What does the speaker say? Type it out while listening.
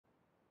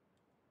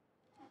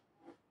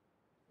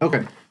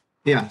Okay.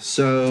 Yeah.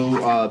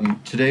 So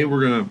today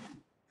we're going to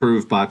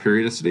prove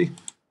biperiodicity.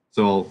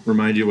 So I'll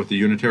remind you what the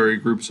unitary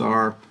groups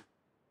are.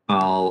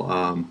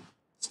 I'll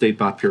state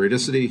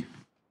biperiodicity.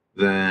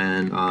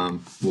 Then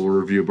we'll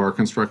review bar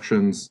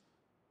constructions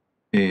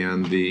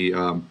and the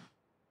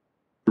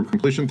group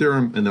completion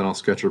theorem, and then I'll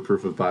sketch a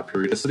proof of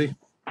biperiodicity.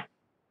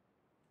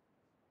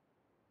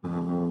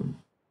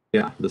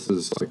 Yeah, this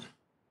is like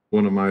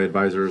one of my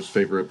advisor's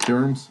favorite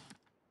theorems.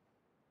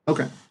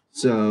 Okay,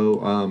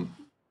 so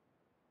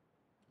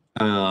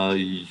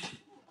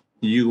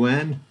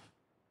UN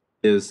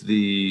is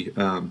the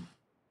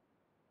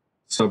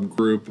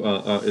subgroup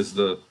of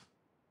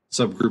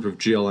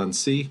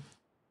GLNC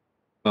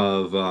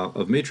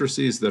of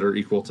matrices that are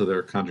equal to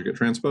their conjugate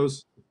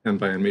transpose, n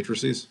by n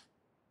matrices.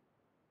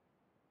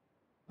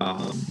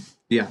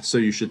 Yeah, so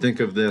you should think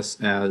of this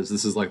as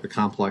this is like the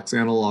complex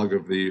analog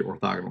of the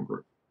orthogonal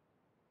group.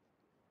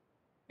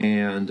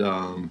 And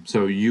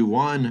so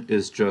U1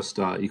 is just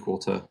equal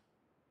to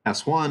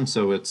S1,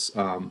 so it's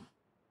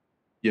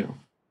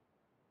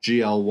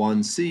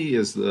GL1C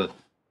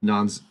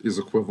is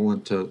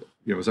equivalent to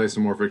is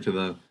isomorphic to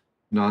the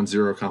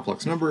non-zero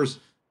complex numbers,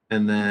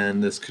 and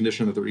then this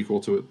condition that they're equal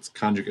to its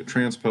conjugate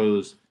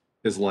transpose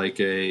is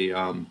like a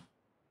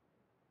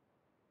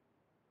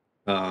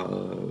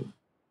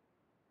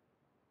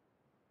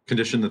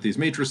condition that these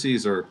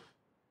matrices are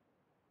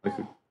like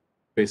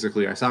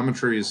basically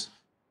isometries.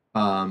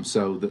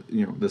 So that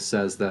this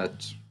says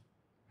that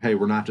hey,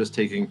 we're not just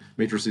taking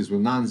matrices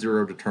with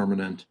non-zero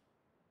determinant,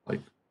 like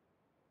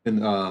in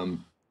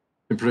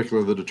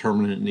particular the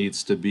determinant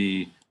needs to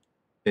be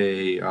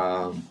a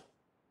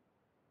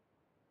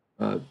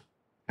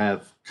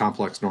have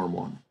complex norm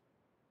 1.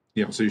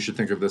 So you should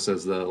think of this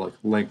as the like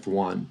length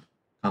 1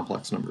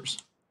 complex numbers.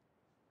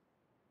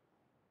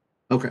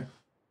 Okay.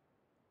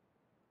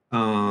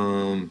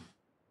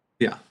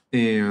 Yeah,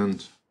 and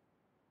if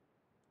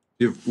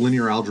you have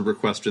linear algebra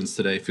questions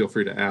today, feel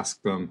free to ask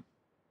them,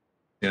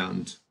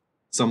 and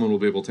someone will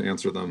be able to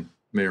answer them.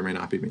 May or may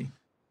not be me.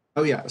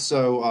 Oh yeah,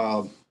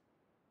 so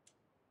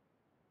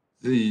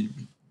the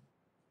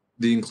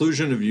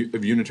inclusion of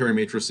unitary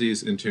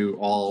matrices into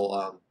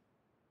all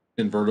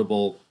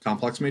invertible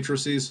complex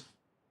matrices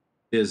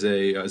is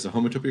a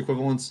homotopy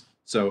equivalence.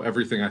 So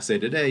everything I say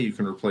today, you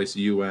can replace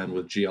UN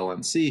with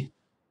GLNC.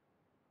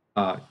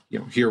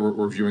 Here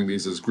we're viewing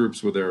these as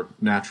groups with their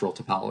natural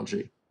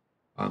topology.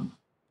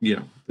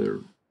 They're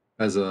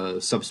as a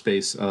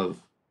subspace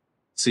of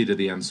c to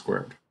the n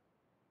squared.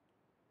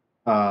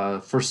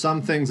 For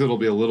some things, it'll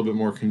be a little bit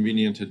more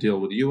convenient to deal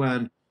with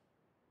UN.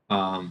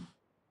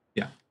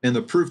 Yeah, and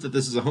the proof that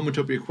this is a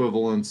homotopy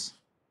equivalence,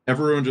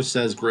 everyone just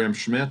says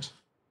Graham-Schmidt,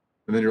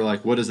 and then you're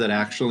like, what does that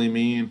actually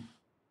mean?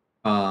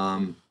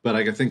 But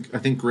I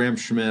think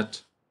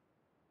Graham-Schmidt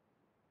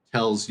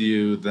tells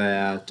you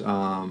that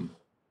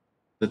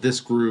that this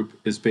group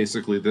is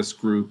basically this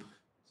group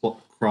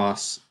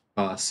cross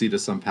c to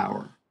some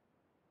power.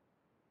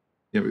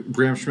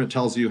 Graham-Schmidt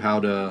tells you how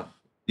to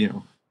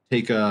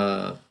take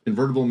a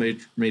invertible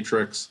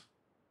matrix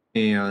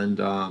and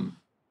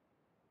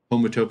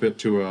homotope it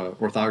to a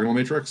orthogonal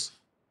matrix.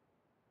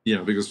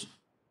 Because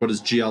what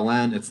is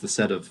GLN? It's the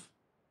set of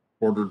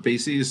ordered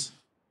bases.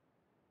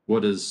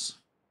 What is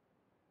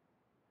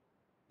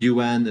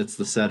UN? It's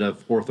the set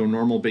of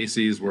orthonormal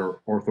bases, where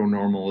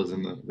orthonormal is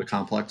in the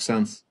complex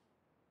sense.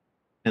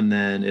 And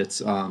then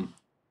it's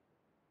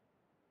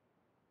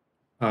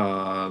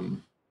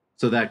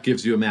so that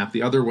gives you a map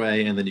the other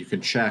way, and then you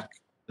can check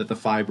that the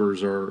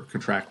fibers are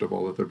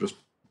contractible, that they're just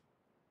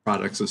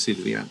products of c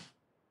to the n.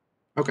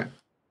 Okay.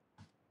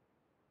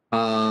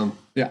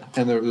 Yeah,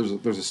 and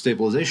there's a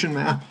stabilization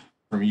map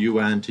from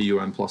UN to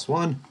UN plus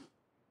 1,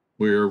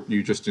 where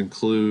you just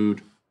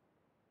include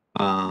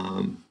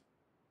a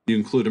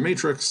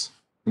matrix,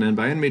 an n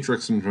by n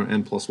matrix, and an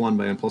n plus 1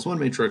 by n plus 1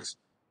 matrix,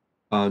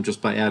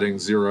 just by adding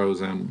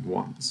zeros and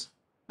ones.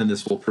 And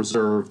this will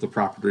preserve the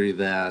property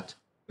that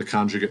the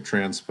conjugate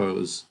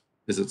transpose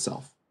is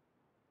itself.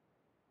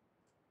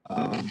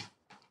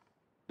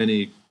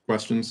 Any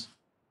questions?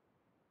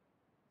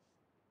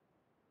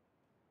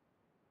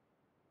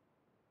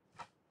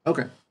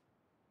 Okay.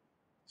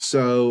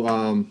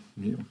 So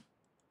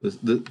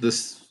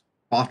this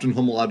often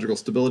homological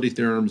stability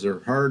theorems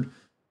are hard.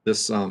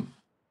 This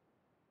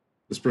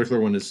particular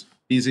one is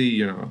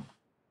easy.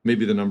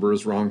 Maybe the number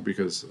is wrong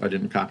because I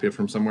didn't copy it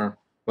from somewhere.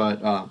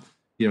 But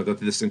that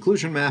this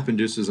inclusion map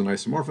induces an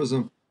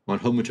isomorphism on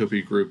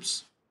homotopy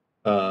groups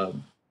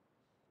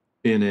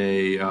in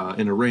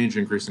a range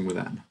increasing with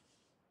n.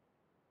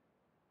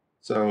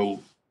 So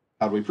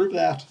how do we prove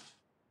that?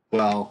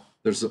 Well,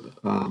 there's a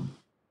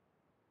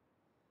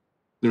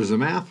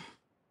map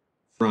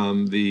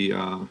from the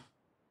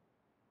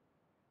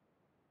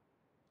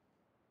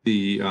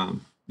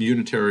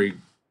unitary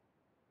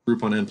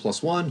group on n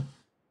plus 1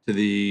 to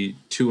the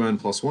 2n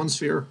plus 1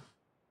 sphere.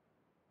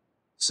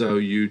 So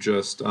you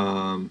just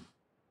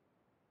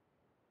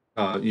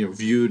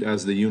viewed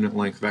as the unit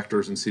length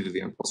vectors in c to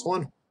the n plus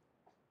 1.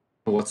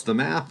 What's the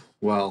map?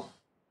 Well,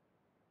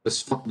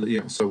 this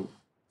so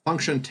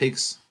function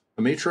takes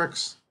a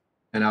matrix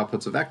and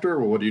outputs a vector,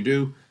 well, what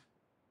do?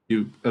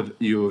 You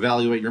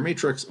evaluate your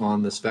matrix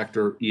on this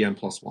vector en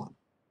plus 1.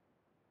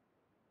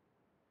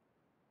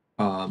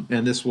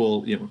 And this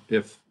will,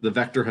 if the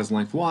vector has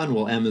length 1,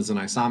 well, m is an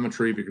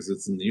isometry because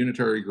it's in the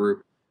unitary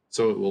group,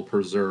 so it will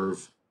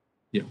preserve,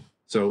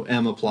 so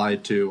m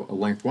applied to a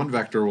length 1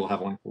 vector will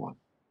have length 1.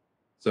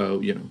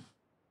 So,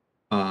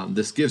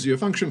 this gives you a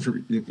function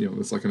for,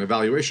 it's like an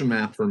evaluation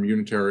map from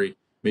unitary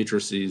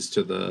matrices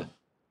to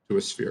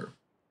a sphere.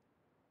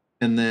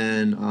 And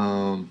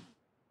then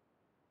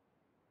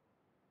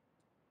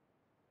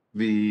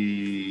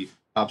the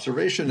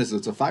observation is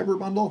it's a fiber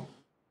bundle,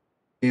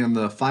 and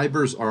the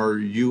fibers are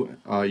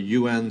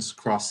UNs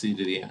cross C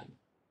to the N.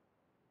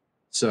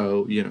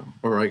 So,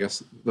 or I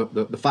guess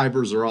the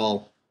fibers are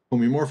all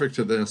homeomorphic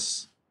to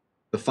this.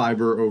 The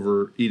fiber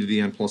over e to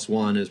the n plus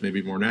 1 is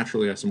maybe more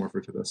naturally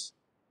isomorphic to this.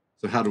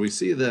 So how do we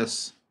see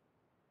this?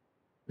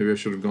 Maybe I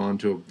should have gone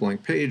to a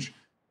blank page,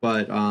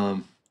 but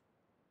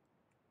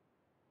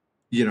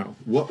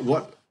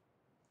what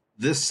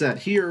this set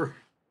here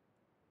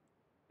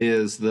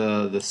is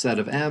the set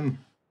of M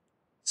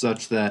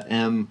such that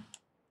M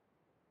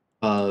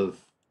of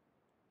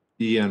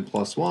En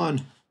plus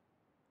 1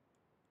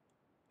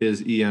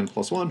 is En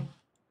plus 1.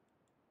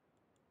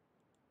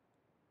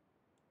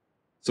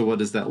 So what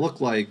does that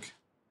look like?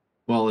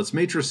 Well, it's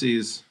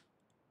matrices.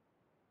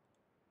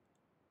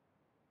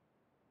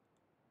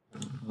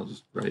 I'll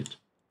just write,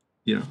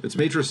 it's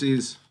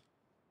matrices.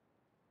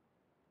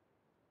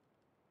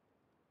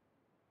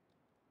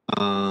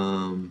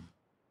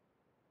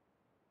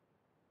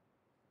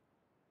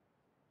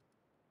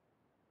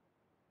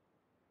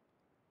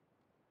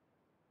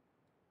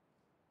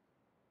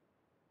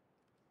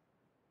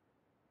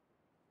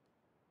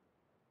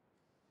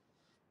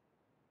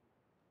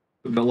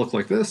 They'll look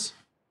like this,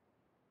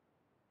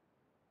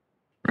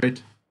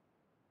 right?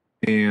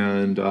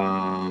 And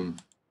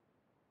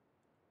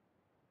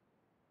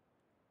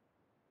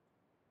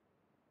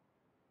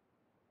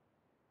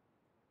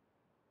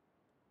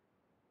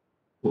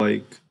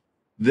like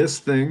this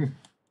thing,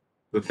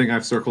 the thing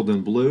I've circled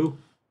in blue,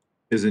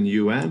 is in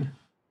UN.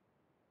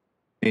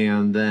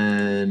 And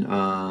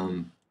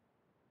then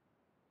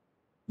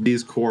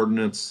these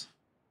coordinates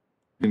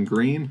in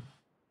green,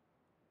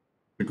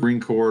 the green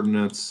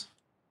coordinates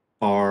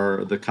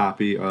are the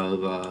copy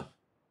of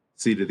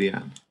C to the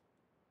N.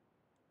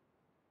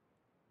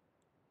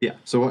 Yeah,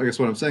 so I guess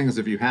what I'm saying is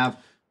if you have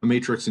a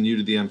matrix in U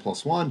to the N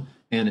plus 1,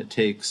 and it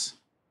takes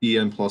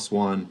En plus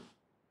 1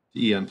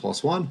 to En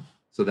plus 1,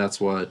 so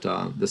that's what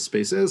this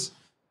space is,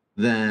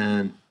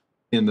 then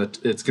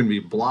it's going to be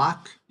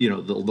block, the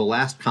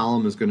last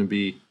column is going to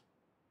be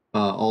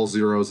all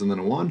zeros and then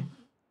a 1.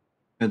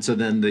 And so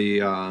then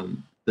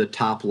the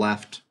top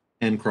left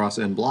n cross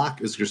n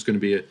block is just going to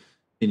be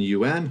in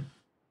UN,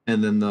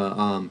 and then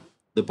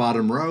the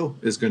bottom row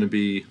is going to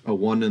be a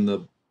 1 in the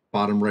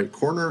bottom right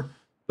corner,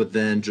 but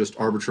then just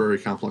arbitrary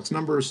complex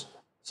numbers,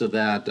 so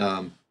that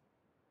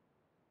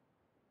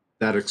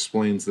that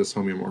explains this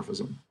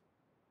homeomorphism.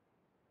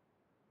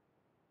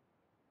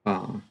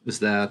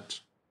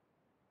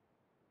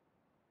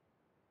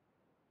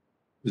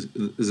 Is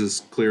this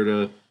clear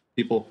to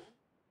people?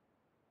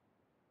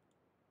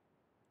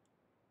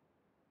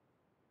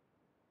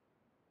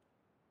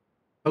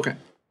 Okay,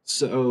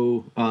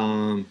 so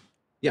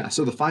yeah,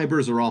 so the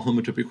fibers are all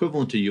homotopy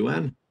equivalent to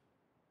UN.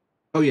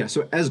 Oh yeah,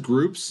 so as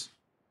groups,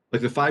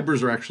 like the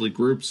fibers are actually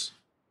groups,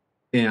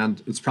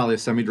 and it's probably a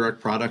semi-direct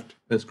product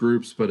as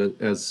groups, but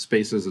as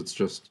spaces, it's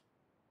just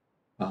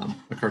a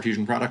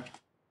Cartesian product.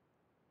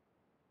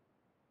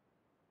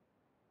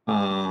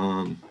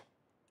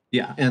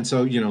 Yeah, and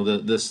so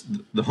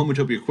the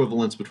homotopy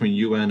equivalence between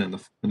UN and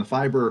the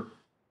fiber,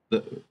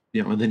 and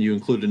then you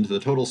include it into the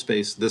total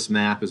space. This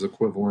map is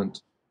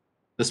equivalent.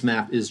 This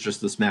map is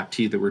just this map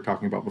T that we were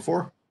talking about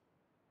before.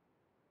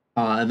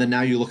 And then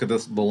now you look at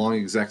the long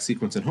exact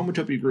sequence in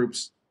homotopy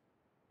groups,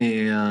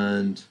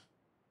 and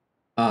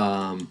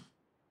the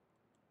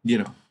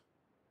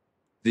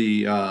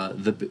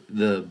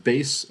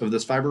base of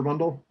this fiber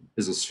bundle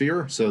is a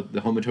sphere, so the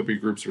homotopy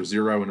groups are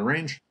 0 in a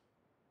range.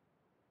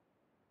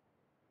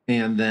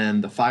 And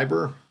then the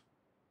fibers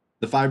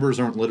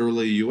aren't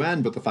literally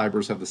UN, but the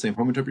fibers have the same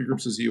homotopy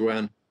groups as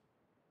UN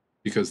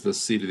because the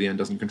C to the N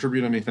doesn't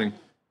contribute anything.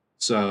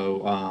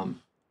 So,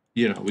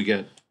 we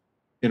get,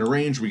 in a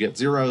range, we get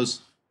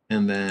zeros,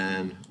 and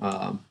then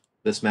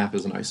this map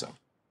is an ISO.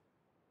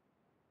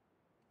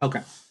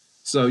 Okay,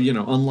 so,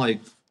 unlike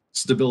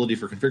stability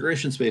for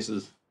configuration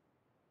spaces,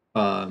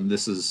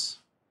 this is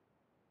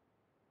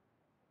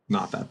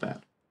not that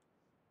bad.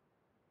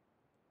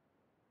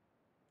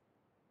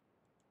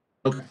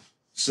 Okay,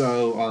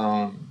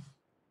 so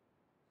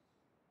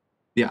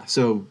yeah,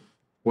 so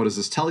what does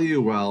this tell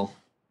you? Well,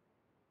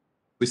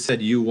 we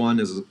said U1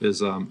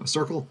 is a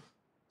circle,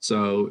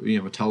 so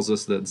it tells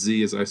us that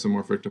Z is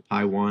isomorphic to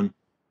pi 1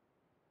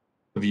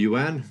 of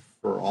UN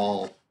for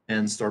all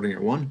n starting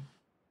at 1.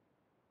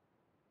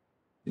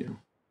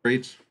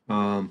 Great.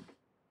 And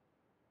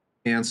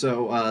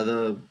so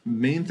the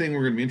main thing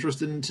we're going to be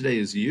interested in today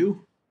is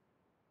U.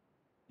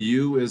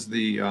 U is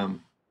the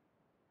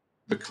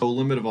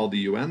co-limit of all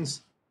the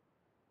UNs.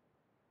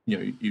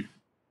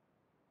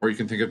 Or you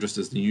can think of just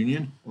as the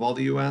union of all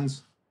the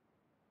UNs.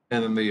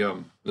 And then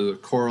the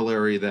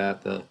corollary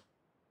that the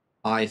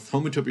ith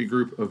homotopy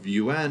group of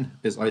UN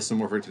is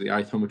isomorphic to the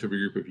ith homotopy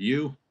group of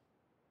U,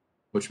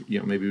 which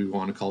maybe we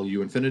want to call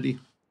U infinity,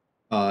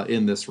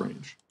 in this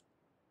range.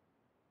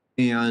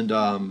 And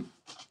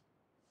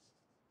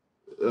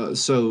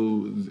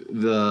so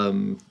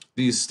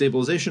these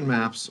stabilization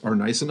maps are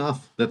nice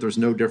enough that there's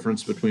no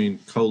difference between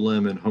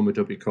colim and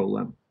homotopy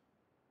colim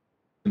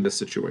in this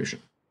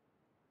situation,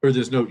 or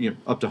there's no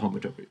up to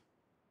homotopy.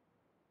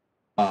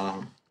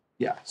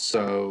 Yeah,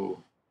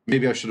 so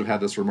maybe I should have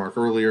had this remark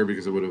earlier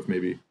because it would have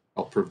maybe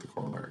helped prove the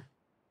corollary.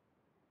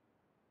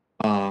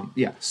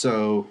 Yeah,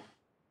 so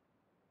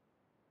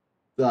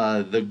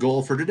the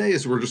goal for today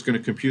is we're just going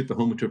to compute the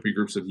homotopy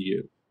groups of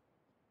U.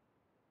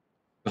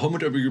 The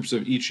homotopy groups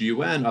of each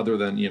UN, other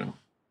than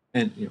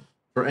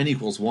for n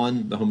equals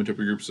 1, the homotopy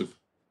groups of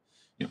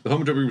the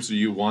homotopy groups of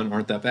U1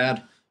 aren't that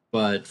bad,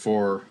 but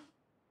for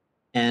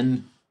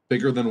n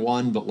bigger than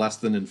 1 but less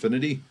than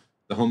infinity,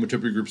 the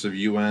homotopy groups of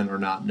UN are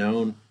not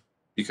known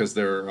because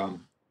they're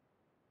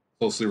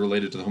closely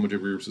related to the homotopy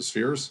groups of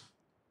spheres.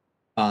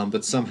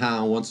 But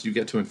somehow, once you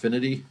get to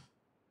infinity,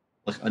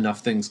 like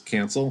enough things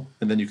cancel,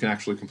 and then you can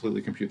actually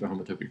completely compute the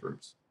homotopy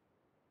groups.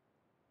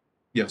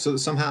 Yeah, so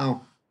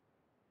somehow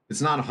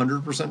it's not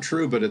 100%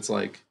 true, but it's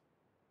like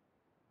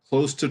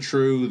close to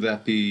true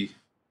that the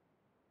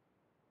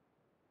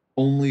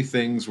only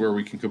things where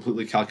we can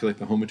completely calculate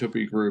the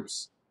homotopy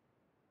groups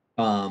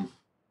are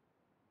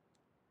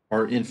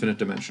infinite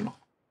dimensional.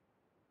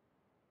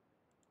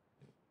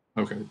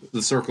 Okay,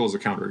 the circle is a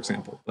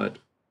counterexample, but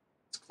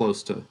it's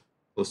close to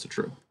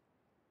true.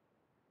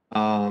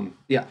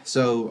 Yeah,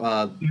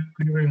 so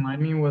could you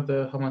remind me what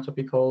the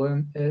homotopy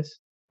column is?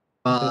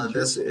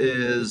 This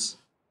is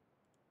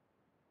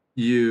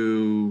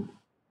you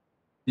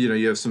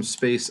have some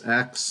space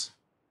X.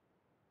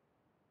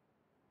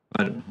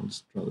 I don't know, I'll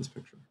just draw this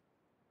picture.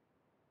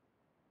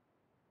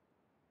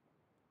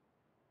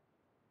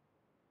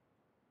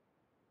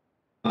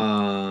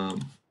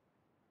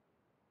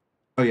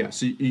 Oh yeah,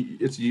 so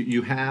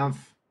you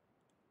have,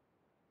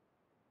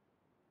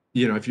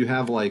 if you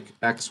have like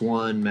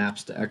x1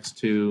 maps to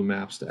x2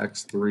 maps to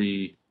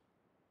x3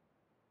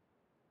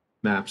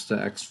 maps to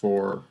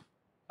x4 ...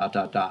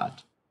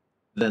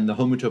 then the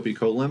homotopy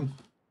colim,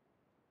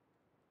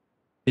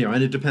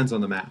 and it depends on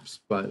the maps,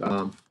 but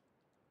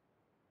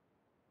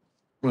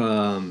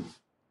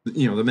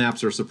the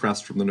maps are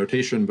suppressed from the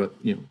notation, but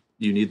you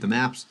need the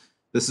maps.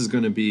 This is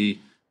going to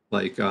be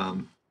like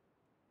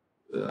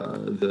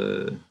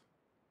the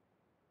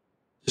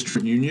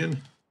disjoint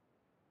union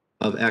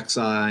of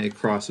xi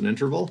across an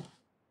interval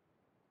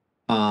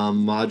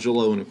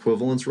modulo an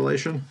equivalence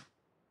relation.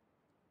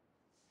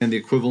 And the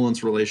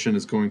equivalence relation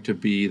is going to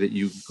be that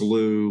you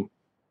glue,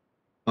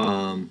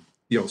 you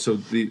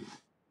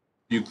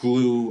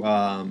glue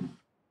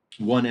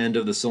one end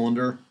of the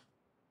cylinder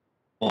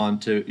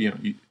onto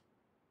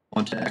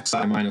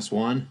xi minus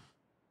 1,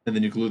 and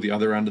then you glue the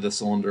other end of the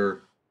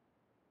cylinder.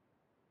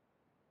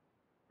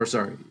 Or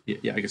sorry,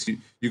 I guess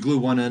you glue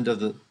one end of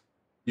the,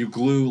 you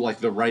glue like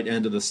the right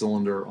end of the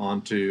cylinder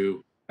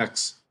onto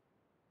xi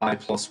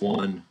plus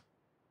 1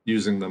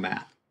 using the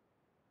map.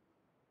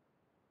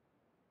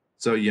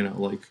 So,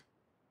 like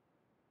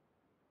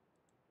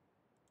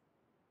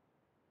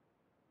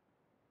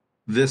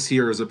this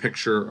here is a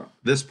picture.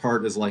 This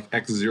part is like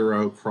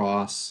x0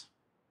 cross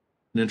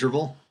an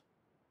interval.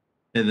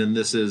 And then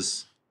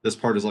this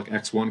part is like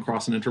x1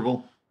 cross an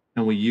interval.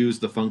 And we use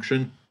the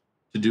function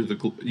to do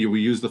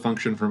we use the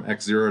function from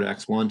x0 to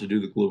x1 to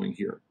do the gluing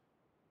here.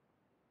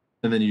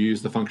 And then you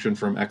use the function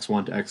from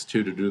x1 to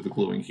x2 to do the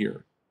gluing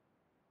here,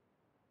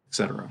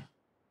 etc.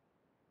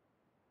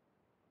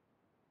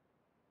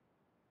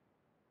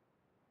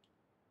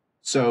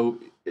 So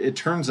it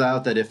turns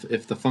out that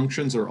if the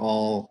functions are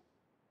all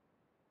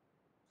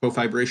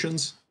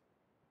cofibrations,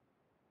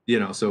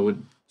 so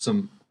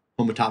some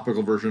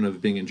homotopical version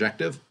of being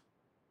injective,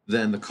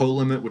 then the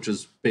colimit, which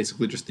is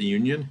basically just the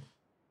union,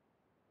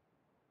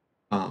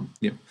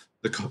 the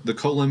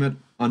colimit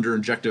under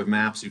injective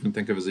maps you can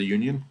think of as a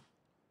union.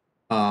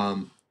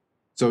 So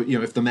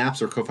if the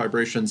maps are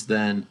cofibrations,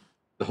 then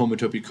the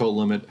homotopy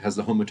colimit has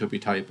the homotopy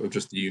type of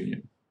just the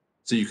union.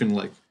 So you can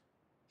like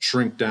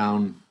shrink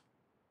down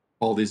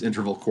all these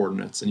interval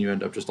coordinates, and you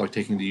end up just like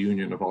taking the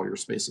union of all your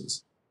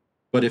spaces.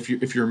 But if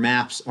your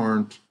maps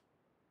aren't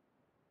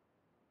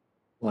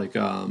like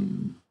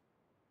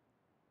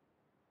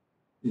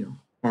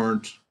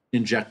aren't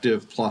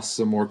injective plus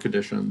some more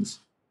conditions,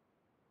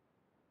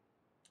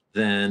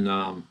 then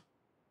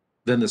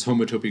this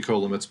homotopy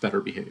colimit's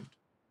better behaved.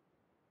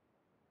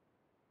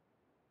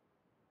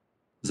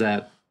 Does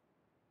that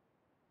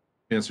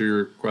answer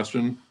your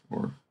question?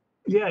 Or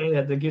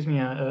yeah, that gives me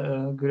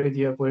a good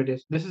idea of what it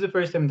is. This is the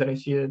first time that I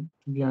see it,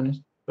 to be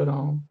honest, but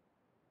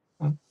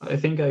I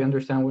think I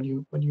understand what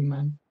you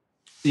meant.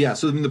 Yeah,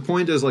 so I mean, the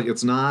point is like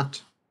it's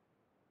not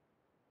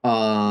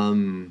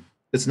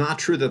it's not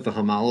true that the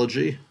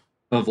homology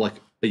of like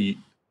the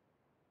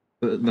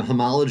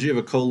homology of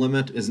a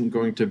colimit isn't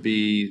going to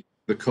be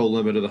the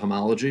colimit of the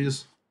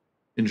homologies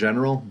in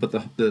general, but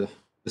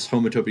this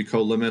homotopy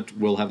colimit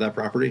will have that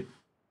property.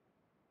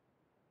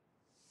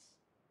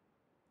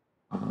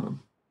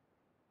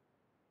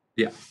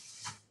 Yeah.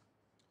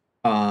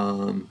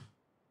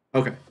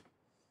 Okay.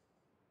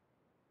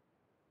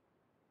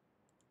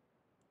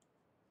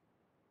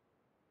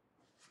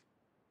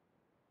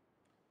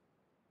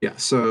 Yeah,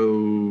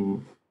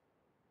 so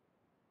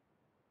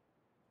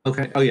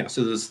okay. Oh yeah,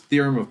 so this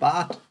theorem of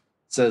Bott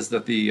says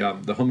that the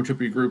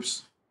homotopy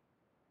groups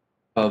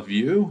of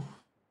U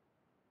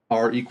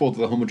are equal to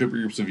the homotopy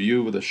groups of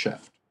U with a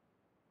shift.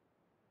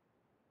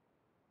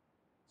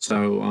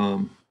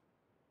 So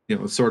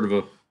it's sort of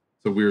it's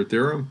a weird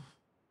theorem.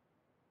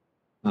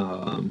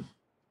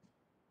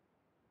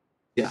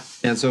 Yeah,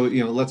 and so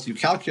it lets you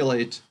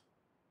calculate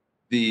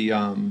the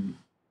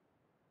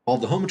all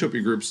the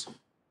homotopy groups,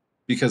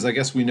 because I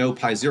guess we know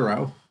pi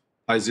zero.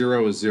 Pi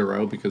zero is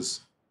 0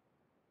 because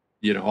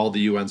all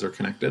the UNs are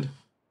connected,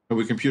 and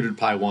we computed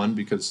pi 1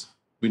 because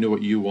we knew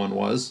what U1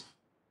 was,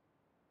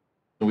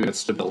 and we had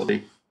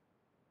stability,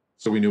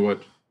 so we knew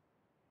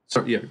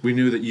we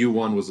knew that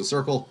U1 was a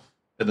circle,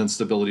 and then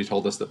stability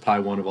told us that pi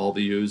 1 of all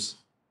the U's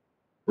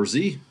were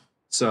Z.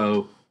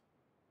 So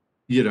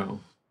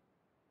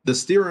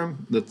this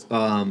theorem that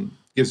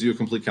gives you a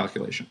complete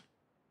calculation.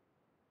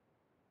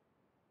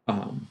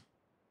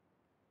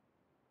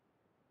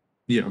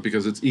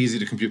 Because it's easy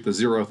to compute the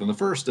 0th and the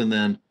 1st, and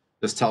then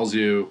this tells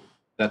you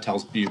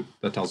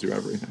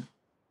everything.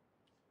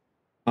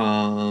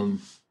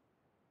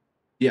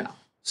 Yeah.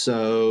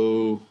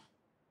 So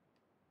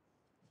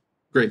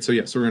great. So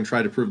yeah. So we're going to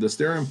try to prove this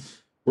theorem.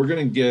 We're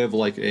going to give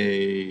like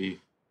a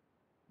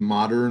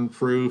modern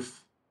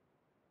proof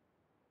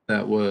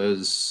that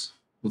was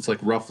like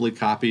roughly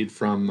copied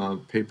from a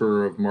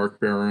paper of Mark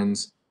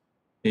Barron's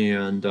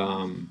and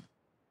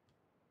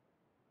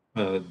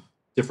a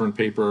different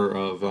paper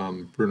of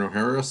Bruno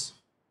Harris.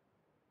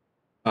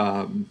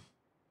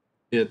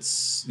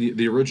 It's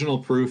the original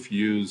proof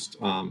used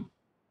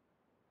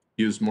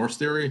Morse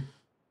theory.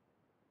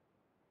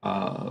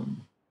 Yeah,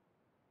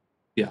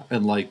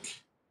 and like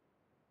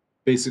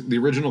the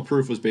original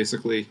proof was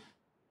basically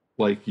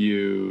like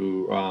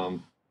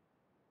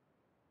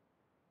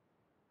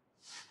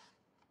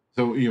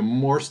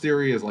Morse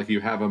theory is like you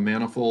have a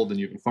manifold and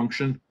you have a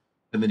function,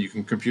 and then you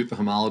can compute the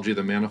homology of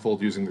the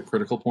manifold using the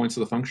critical points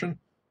of the function.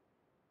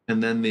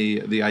 And then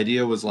the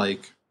idea was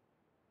like,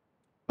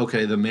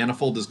 okay, the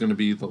manifold is going to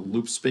be the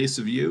loop space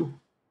of U,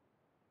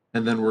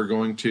 and then we're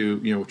going to,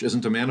 which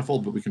isn't a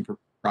manifold, but we can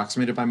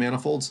approximate it by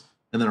manifolds,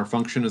 and then our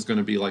function is going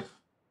to be like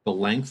the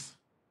length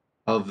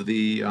of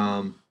the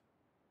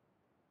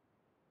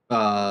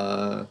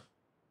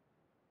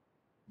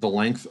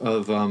length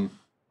of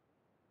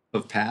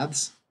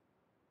paths,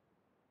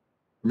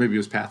 or maybe it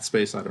was path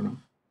space, I don't know.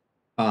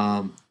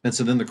 And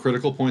so then the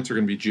critical points are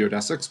going to be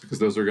geodesics, because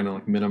those are going to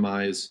like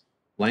minimize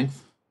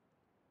length.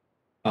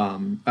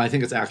 I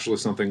think it's actually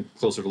something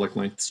closer to like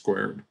length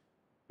squared,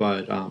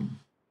 but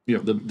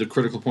the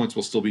critical points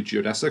will still be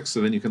geodesics.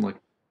 So then you can like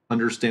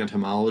understand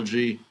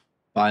homology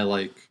by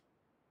like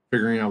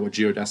figuring out what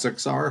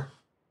geodesics are,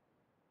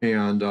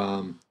 and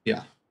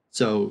yeah.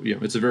 So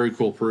it's a very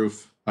cool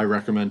proof. I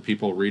recommend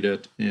people read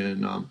it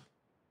in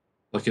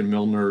like in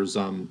Milner's.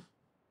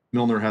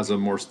 Milner has a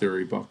Morse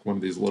theory book, one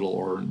of these little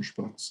orange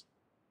books.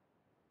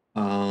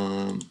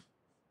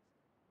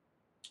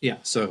 Yeah,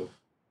 so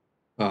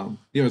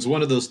it's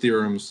one of those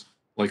theorems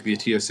like the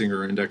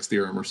Atiyah-Singer index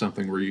theorem or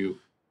something where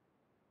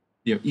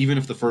even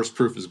if the first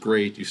proof is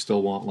great, you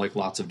still want like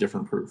lots of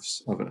different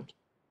proofs of it.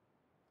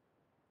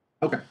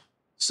 Okay,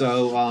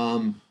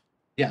 so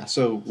yeah,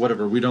 so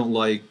whatever, we don't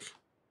like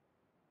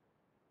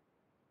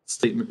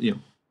statement,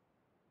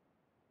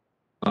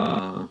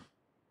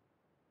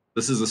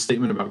 this is a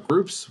statement about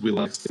groups. We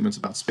like statements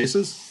about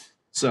spaces.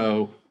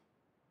 So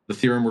the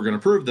theorem we're going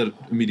to prove that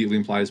immediately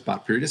implies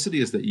Bott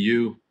periodicity is that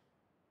U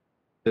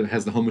that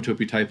has the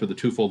homotopy type of the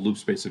twofold loop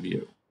space of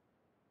U.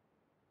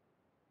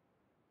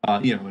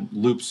 And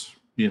loops,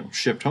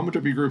 shift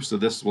homotopy groups, so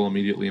this will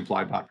immediately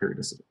imply Bott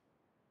periodicity.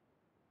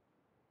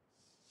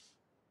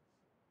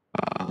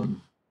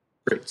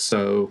 Great.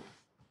 So,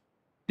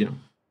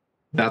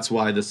 that's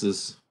why this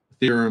is a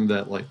theorem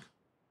that like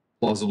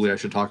plausibly I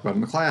should talk about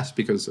in the class,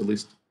 because at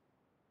least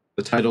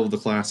the title of the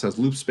class has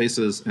loop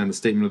spaces and the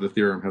statement of the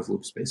theorem has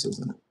loop spaces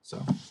in it.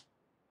 So,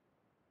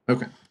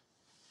 okay.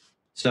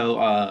 So,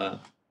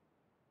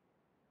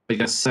 I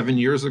guess 7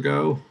 years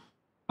ago,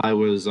 I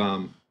was,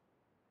 I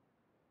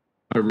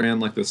ran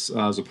like this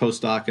as a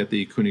postdoc at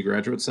the CUNY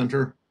Graduate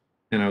Center,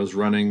 and I was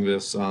running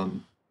this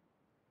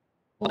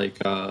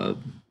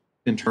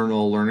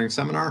internal learning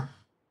seminar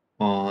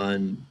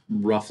on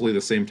roughly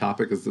the same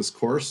topic as this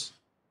course.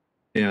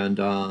 And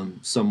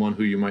someone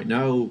who you might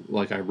know,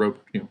 like I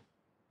wrote,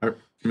 I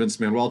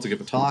convinced Manuel to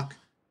give a talk,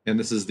 and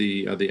this is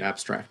the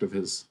abstract of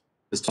his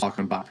talk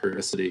on Bott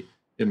periodicity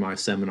in my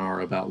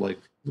seminar about like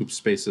loop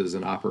spaces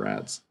and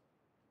operads.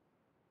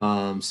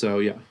 So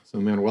yeah, so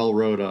Manuel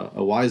wrote,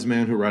 a wise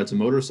man who rides a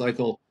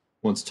motorcycle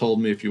once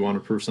told me if you want to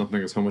prove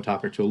something is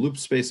homotopic to a loop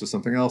space of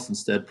something else,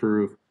 instead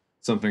prove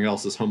something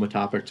else is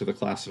homotopic to the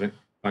classifying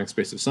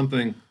space of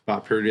something.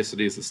 Bott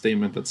periodicity is the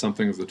statement that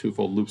something is the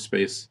twofold loop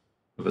space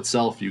of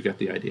itself. You get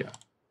the idea.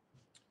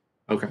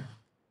 Okay.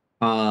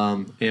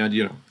 And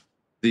you know,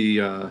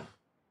 the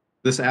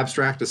this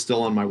abstract is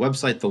still on my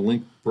website. The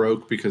link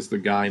broke because the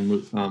guy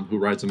who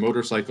rides a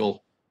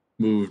motorcycle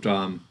moved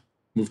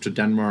to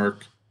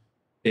Denmark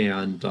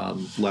and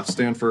left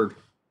Stanford.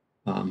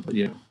 But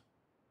you know,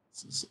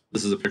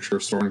 this is a picture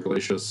of Soren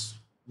Glacius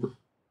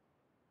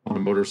on a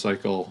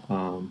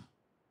motorcycle.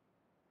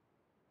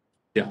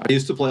 Yeah, I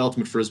used to play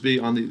ultimate frisbee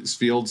on these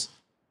fields,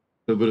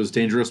 but it was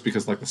dangerous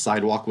because like the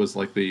sidewalk was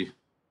like the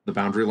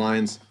boundary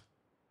lines,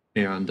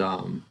 and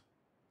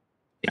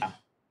yeah.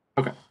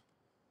 Okay.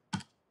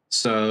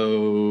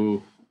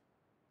 So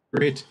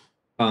great.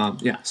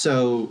 Yeah.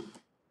 So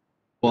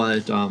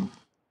what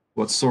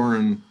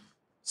Soren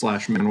 /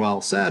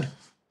 Manuel said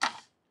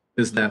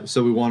is that,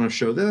 so we want to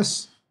show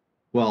this.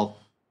 Well,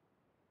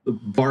 the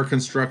bar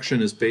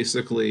construction is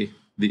basically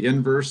the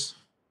inverse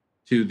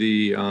to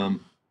the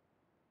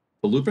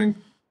looping.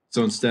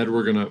 So instead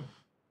we're going to,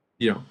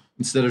 you know,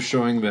 instead of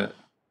showing that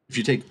if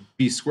you take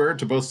b squared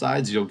to both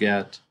sides, you'll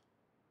get,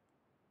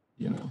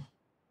 you know,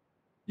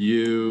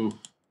 u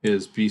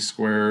is b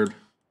squared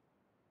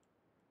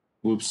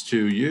loops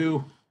to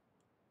u.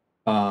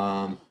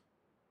 And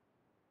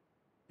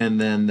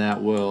then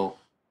that will,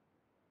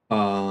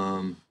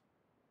 and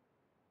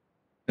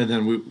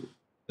then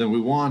we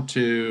want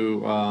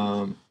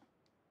to,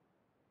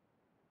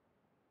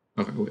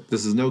 okay, wait,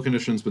 this is no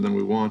conditions, but then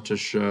we want to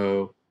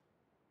show,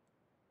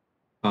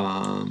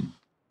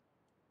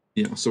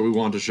 you know, so we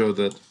want to show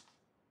that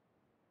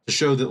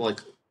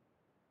like,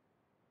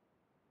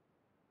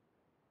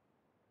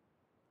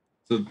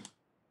 so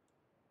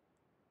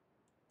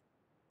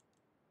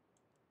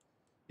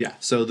yeah,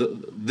 so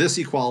this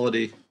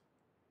equality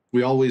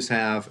we always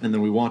have, and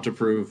then we want to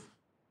prove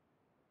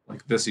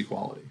like this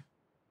equality.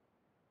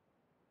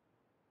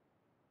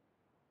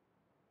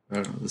 I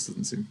don't know, this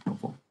doesn't seem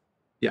helpful.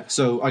 Yeah,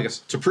 so I guess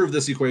to prove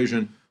this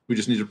equation, we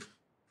just need to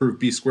prove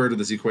b squared of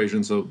this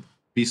equation, so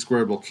b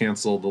squared will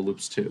cancel the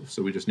loops too.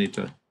 So we just need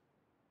to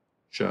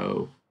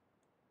show,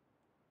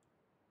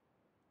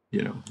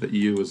 you know, that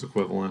u is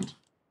equivalent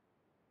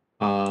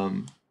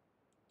to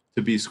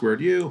b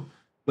squared u.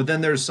 But then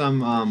there's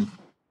some,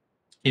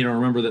 you know,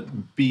 remember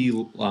that b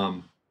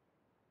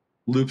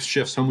loops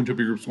shifts homotopy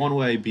groups one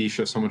way, b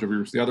shifts homotopy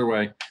groups the other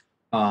way.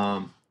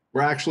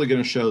 We're actually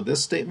going to show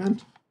this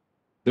statement.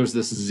 There's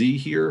this z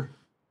here.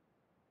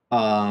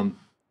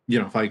 You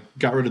know, if I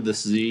got rid of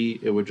this z,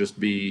 it would just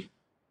be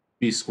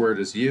b squared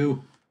is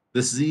u.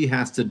 This z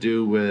has to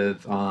do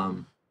with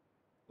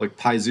like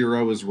pi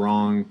 0 is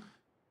wrong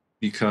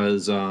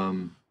because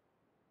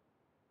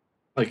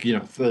like, you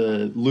know,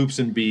 the loops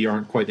in b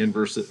aren't quite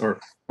inverses, or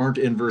aren't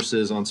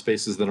inverses on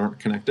spaces that aren't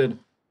connected.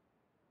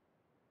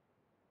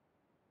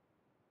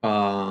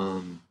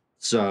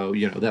 So,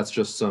 you know, that's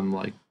just some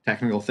like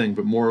technical thing,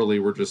 but morally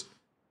we're just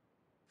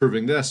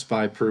proving this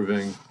by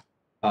proving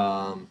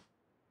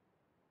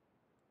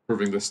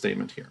this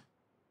statement here.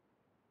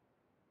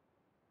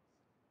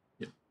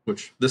 Yeah,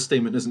 which this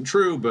statement isn't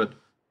true, but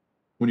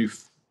when you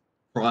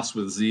cross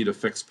with z to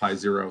fix pi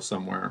 0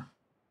 somewhere,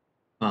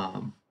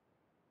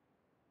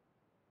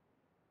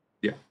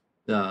 yeah,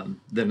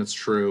 then it's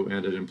true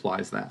and it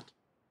implies that.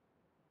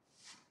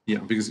 Yeah,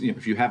 because, you know,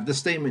 if you have this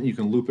statement, you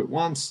can loop it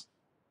once.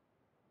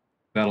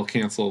 That'll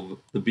cancel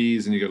the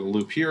b's and you get a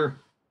loop here,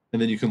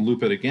 and then you can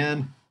loop it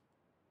again.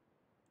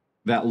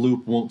 That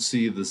loop won't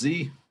see the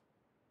z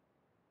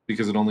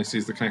because it only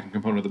sees the connecting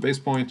component of the base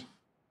point,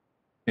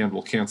 and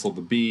will cancel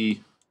the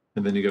b,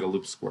 and then you get a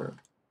loop squared.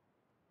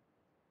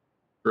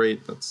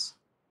 Great, that's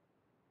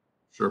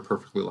sure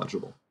perfectly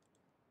legible.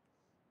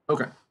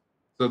 Okay,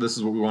 so this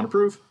is what we want to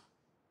prove.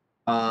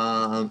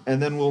 And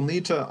then we'll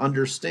need to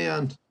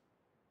understand,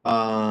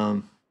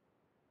 to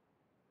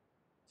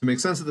make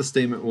sense of the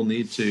statement, we'll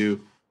need to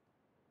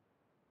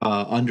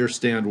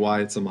understand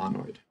why it's a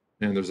monoid.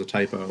 And there's a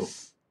typo,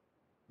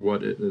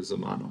 what it is a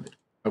monoid.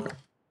 Okay.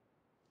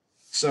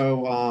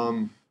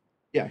 So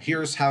yeah,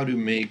 here's how to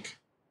make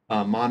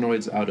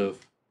monoids out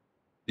of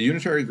the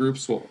unitary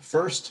groups. Well,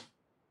 first,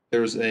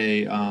 there's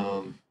a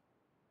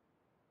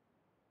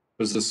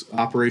there's this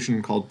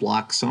operation called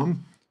block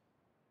sum,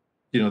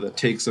 you know, that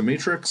takes a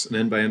matrix, an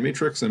n by n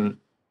matrix, and an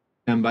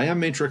m by m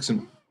matrix,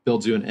 and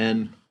builds you an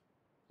n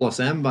plus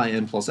m by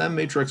n plus m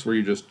matrix, where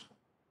you just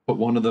put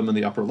one of them in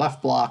the upper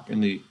left block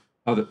and the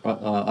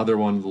other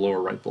one in the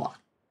lower right block.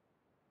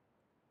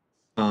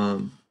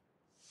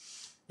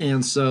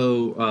 And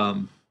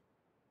so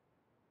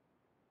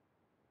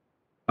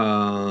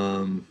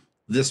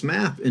this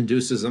map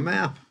induces a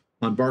map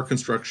on bar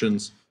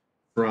constructions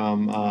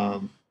from,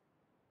 I'm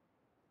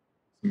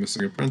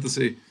missing a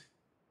parenthesis.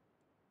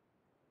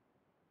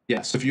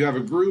 Yeah, so if you have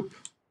a group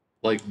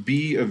like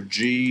B of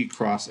G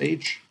cross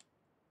H,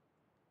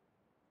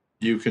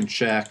 you can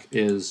check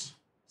is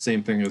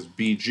same thing as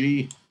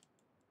BG.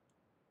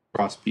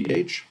 cross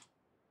BH.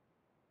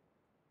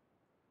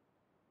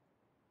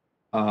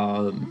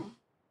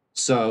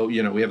 So,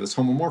 you know, we have this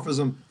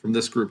homomorphism from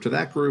this group to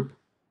that group.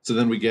 So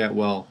then we get,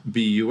 well,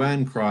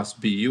 BUN cross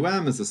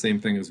BUM is the same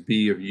thing as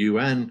B of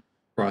UN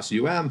cross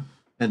UM.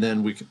 And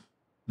then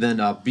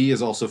B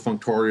is also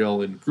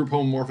functorial in group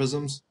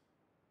homomorphisms.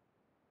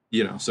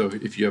 You know, so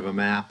if you have a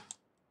map,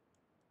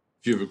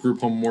 if you have a group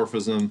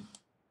homomorphism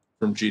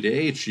from G to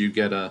H, you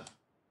get a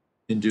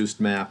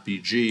induced map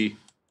BG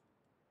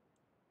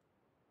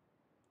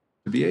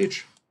to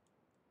BH.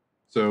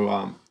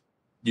 So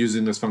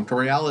using this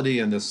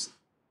functoriality and this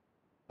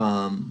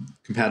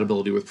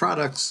compatibility with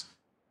products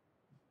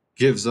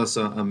gives us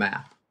a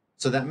map.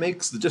 So that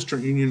makes the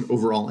disjoint union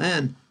overall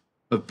N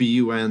of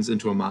BUNs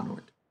into a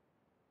monoid.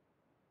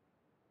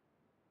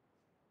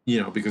 You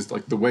know, because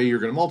like the way you're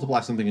going to multiply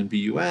something in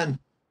BUN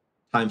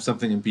times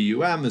something in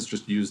BUM is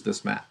just use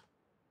this map.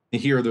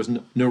 And here there's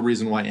no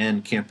reason why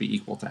N can't be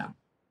equal to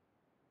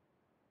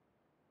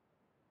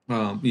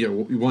M. You know,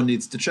 one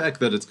needs to check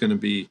that it's going to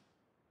be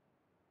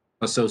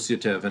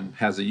associative and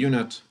has a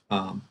unit,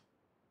 but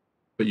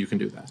you can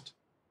do that.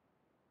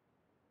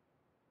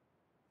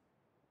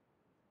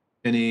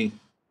 Any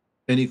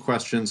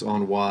questions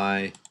on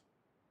why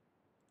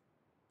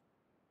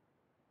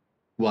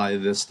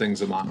this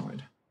thing's a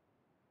monoid?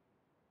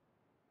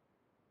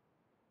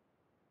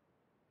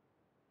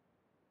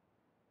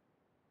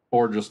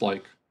 Or just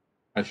like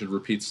I should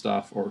repeat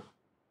stuff, or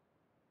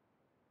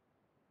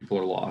people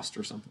are lost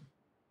or something.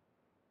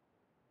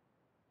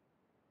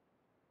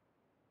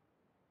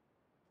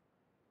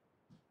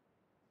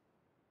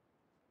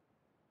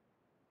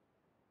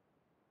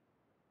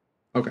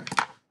 Okay.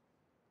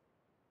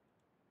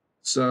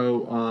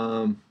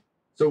 So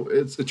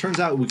it turns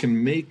out we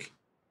can make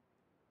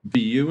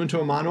BU into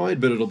a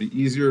monoid, but it'll be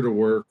easier to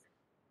work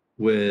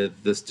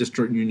with this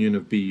disjoint union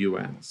of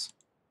BUNs.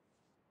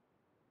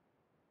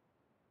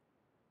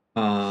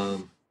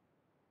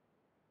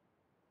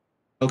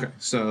 Okay,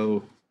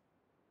 so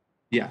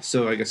yeah,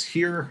 so I guess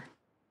here,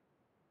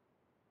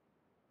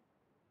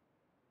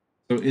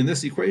 so in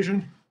this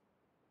equation,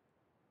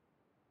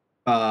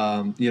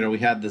 you know, we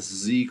had this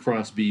Z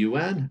cross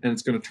BUN, and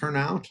it's going to turn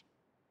out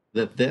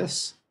that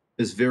this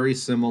is very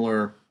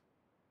similar,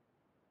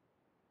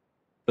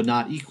 but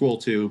not equal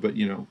to, but,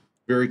 you know,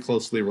 very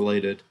closely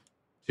related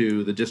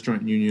to the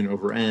disjoint union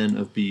over N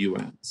of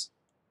BUNs.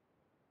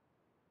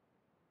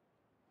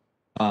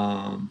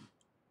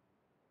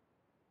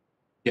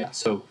 Yeah,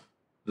 so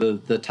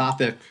the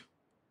topic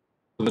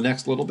for the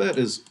next little bit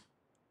is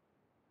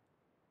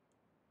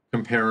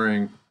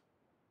comparing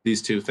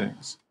these two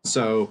things.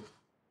 So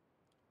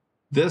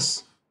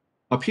this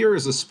up here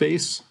is a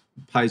space,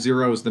 pi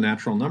 0 is the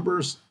natural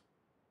numbers,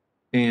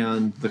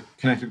 and the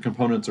connected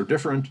components are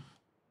different,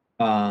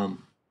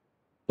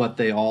 but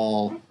they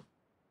all,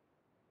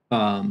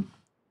 but,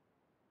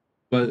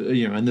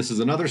 you know, and this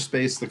is another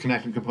space, the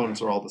connected components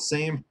are all the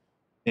same,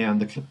 and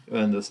the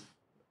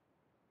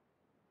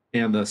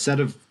set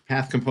of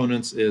path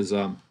components is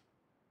the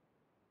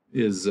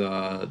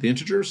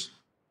integers.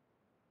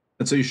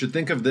 And so you should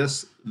think of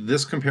this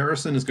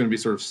comparison is going to be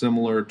sort of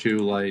similar to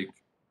like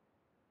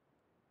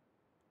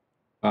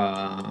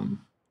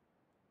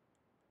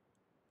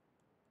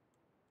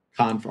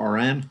conf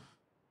Rn.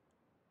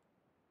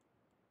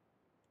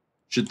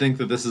 Should think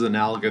that this is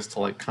analogous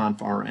to like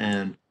conf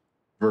Rn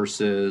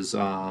versus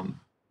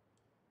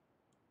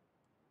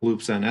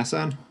loops n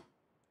Sn.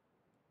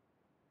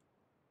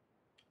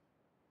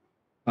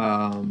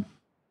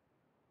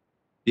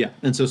 Yeah,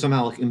 and so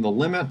somehow like in the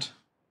limit,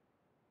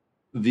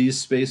 these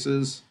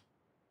spaces,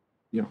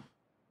 you know,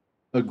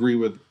 agree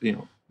with, you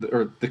know,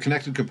 the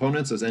connected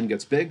components as n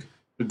gets big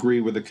agree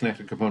with the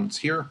connected components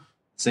here.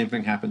 Same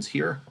thing happens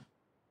here.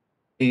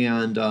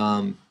 And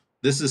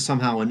this is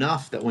somehow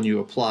enough that when you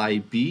apply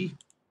B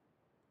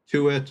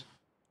to it,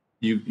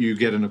 you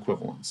get an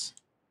equivalence.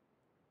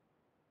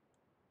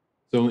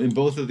 So in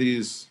both of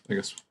these, I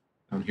guess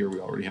down here we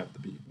already have the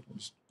B, but I'll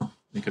just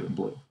make it in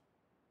blue.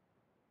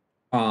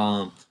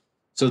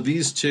 So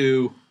these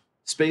two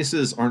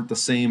spaces aren't the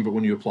same, but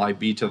when you apply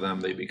B to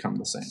them, they become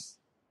the same.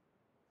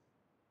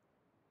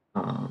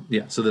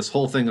 Yeah, so this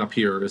whole thing up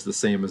here is the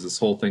same as this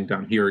whole thing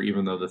down here,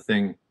 even though the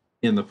thing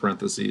in the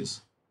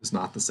parentheses is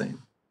not the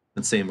same.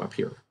 And same up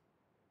here.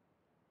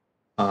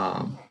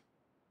 Yeah,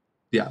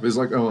 it was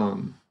like,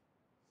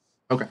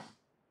 okay.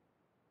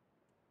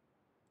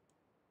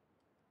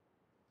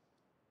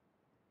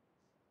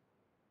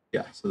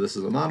 Yeah, so this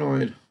is a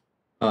monoid.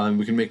 And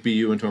we can make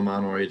BU into a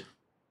monoid,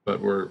 but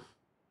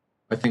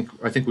I think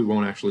we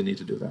won't actually need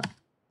to do that.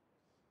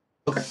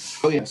 Okay.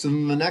 Oh yeah. So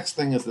then the next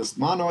thing is this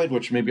monoid,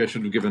 which maybe I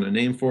should have given a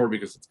name for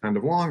because it's kind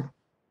of long.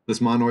 This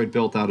monoid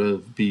built out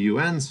of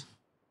BUNs.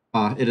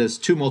 It has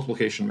two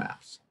multiplication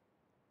maps,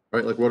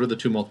 right? Like, what are the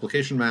two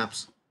multiplication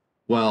maps?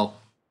 Well,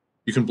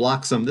 you can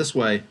block some this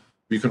way,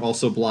 but you can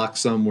also block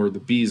some where the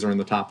B's are in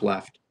the top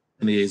left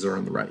and the A's are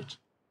on the right.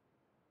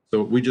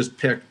 So we just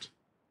picked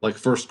like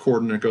first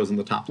coordinate goes in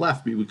the top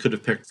left, but we could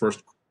have picked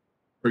first,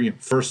 or, you know,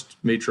 first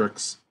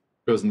matrix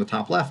goes in the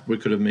top left. We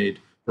could have made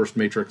first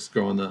matrix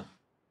go on the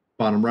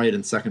bottom right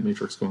and second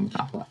matrix go on the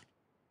top left.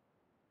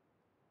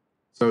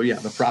 So yeah,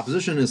 the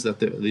proposition is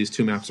that these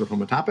two maps are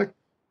homotopic.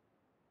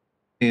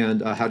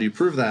 And how do you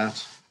prove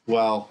that?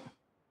 Well,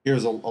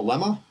 here's a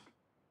lemma.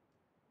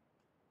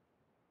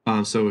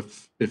 So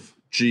if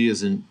G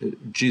is an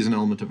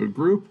element of a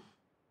group,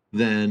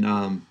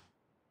 then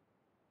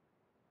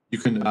you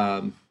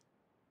can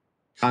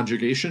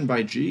conjugation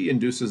by G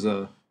induces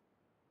a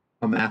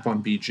map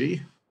on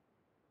BG.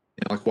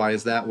 And like, why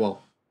is that?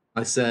 Well,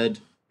 I said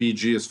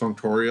BG is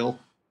functorial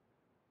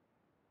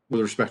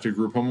with respect to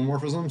group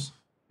homomorphisms,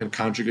 and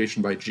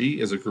conjugation by G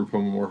is a group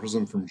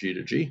homomorphism from G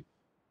to G.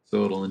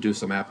 So it'll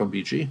induce a map on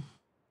BG.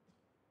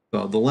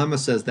 The lemma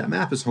says that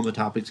map is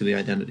homotopic to the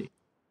identity.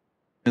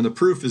 And the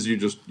proof is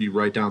you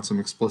write down some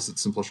explicit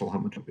simplicial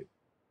homotopy.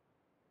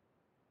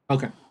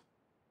 Okay.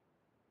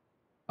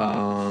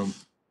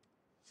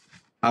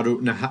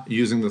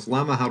 Using this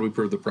lemma, how do we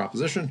prove the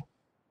proposition?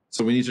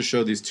 So we need to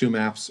show these two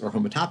maps are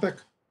homotopic.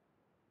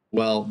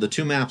 Well, the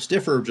two maps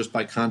differ just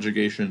by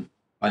conjugation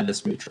by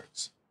this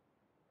matrix.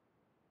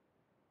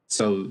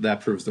 So that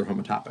proves they're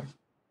homotopic.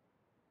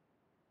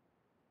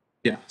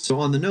 Yeah, so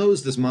on the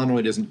nose, this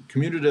monoid isn't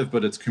commutative,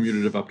 but it's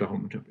commutative up to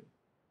homotopy.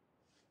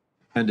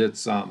 And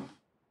it's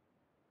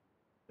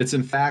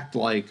in fact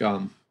like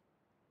there's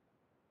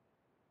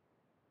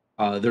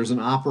an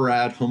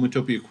operad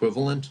homotopy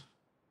equivalent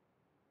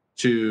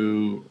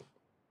to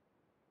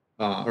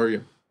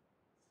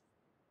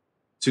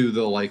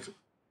the like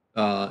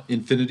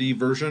infinity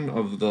version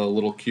of the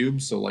little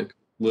cubes. So like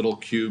little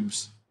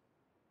cubes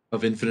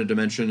of infinite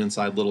dimension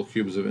inside little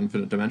cubes of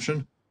infinite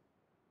dimension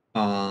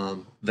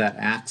that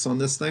acts on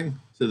this thing.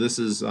 So this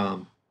is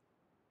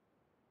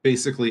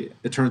basically,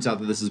 it turns out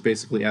that this is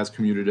basically as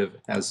commutative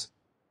as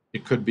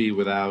it could be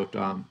without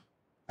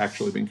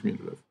actually being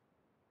commutative.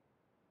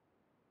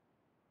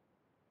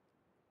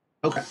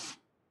 Okay,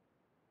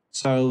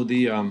 so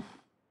I'm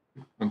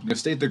going to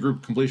state the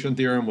group completion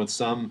theorem with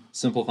some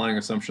simplifying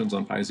assumptions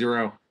on pi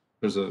 0.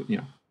 There's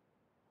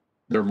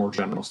there are more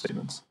general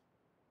statements.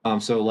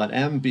 So let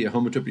M be a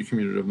homotopy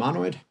commutative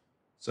monoid.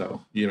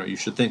 So you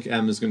should think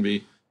M is going to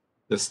be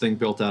this thing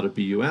built out of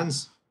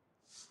BUNs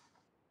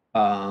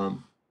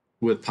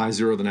with pi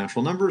 0 the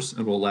natural numbers,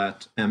 and we'll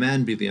let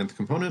Mn be the nth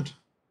component.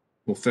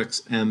 We'll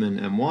fix M and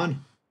M1, and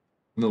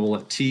then we'll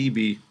let T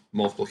be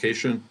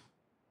multiplication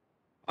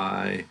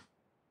by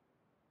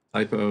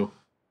typo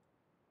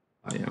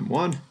by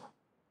M1.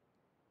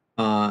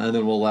 And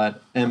then we'll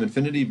let M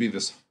infinity be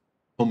this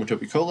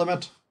homotopy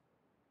colimit.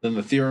 Then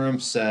the theorem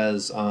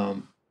says,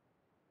 the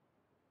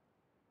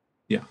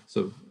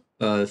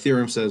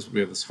theorem says we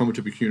have this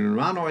homotopy commutative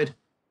monoid.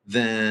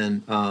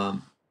 Then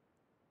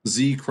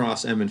Z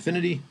cross M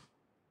infinity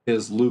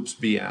is loops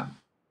BM.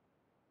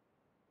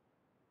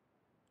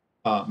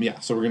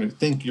 So we're going to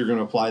think you're going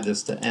to apply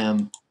this to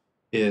M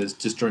is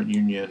disjoint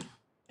union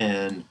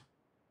and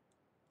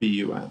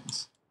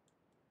BUNs.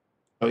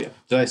 Oh yeah,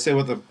 did I say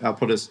what the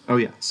output is? Oh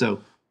yeah,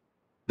 so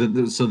then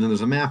there's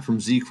a map from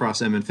Z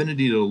cross M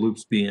infinity to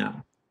loops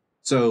BM.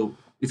 So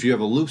if you have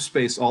a loop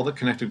space, all the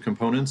connected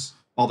components,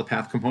 all the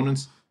path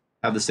components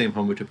have the same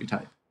homotopy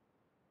type.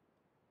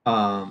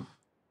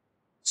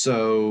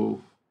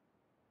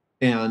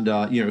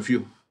 If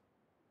you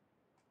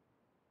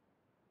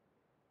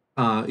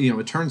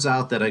it turns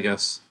out that I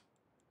guess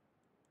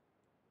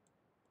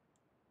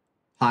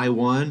pi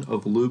 1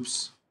 of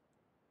loops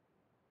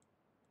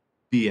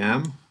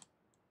BM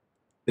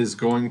is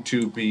going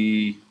to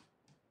be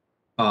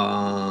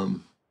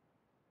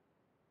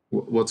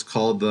what's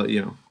called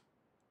the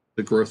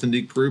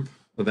Grothendieck group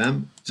of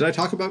M. Did I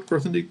talk about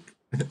Grothendieck?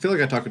 I feel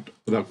like I talked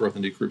about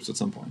Grothendieck groups at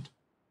some point.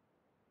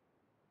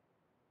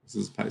 This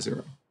is pi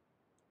 0.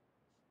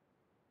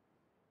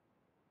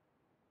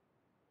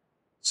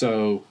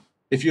 So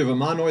if you have a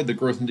monoid, the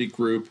Grothendieck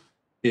group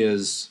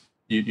is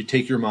you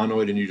take your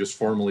monoid and you just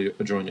formally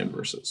adjoin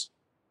inverses.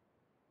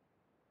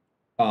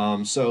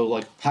 So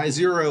like pi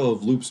 0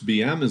 of loops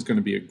BM is going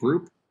to be a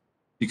group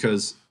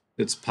because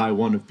it's pi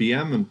 1 of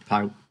BM, and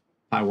pi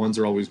 1s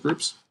are always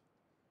groups.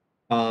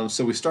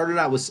 So we started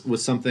out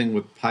with something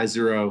with pi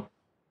 0.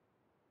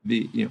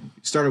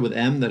 Started with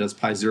M that has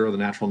pi 0 the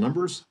natural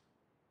numbers,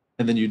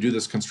 and then you do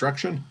this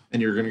construction,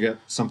 and you're going to get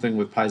something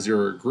with pi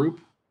 0 a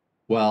group.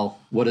 Well,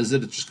 what is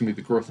it? It's just going to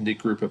be the Grothendieck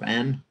group of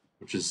N,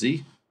 which is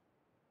Z.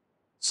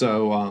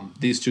 So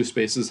these two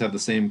spaces have the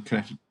same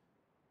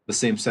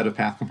set of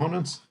path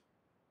components.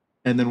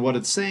 And then what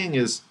it's saying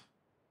is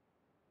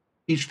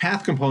each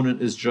path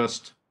component is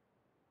just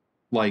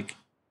like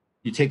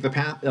you take the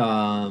path,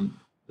 the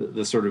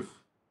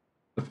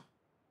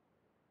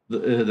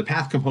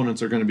path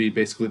components are going to be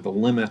basically the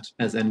limit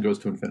as n goes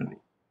to infinity.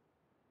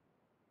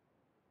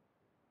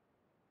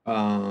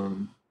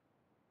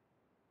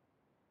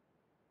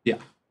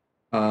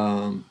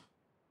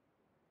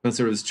 And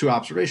so there's two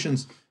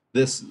observations.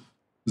 This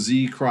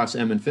Z cross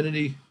M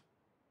infinity.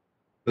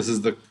 This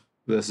is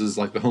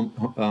like the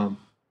home.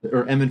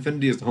 Or M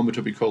infinity is the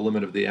homotopy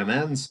colimit of the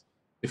MNs.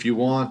 If you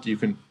want, you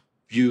can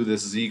view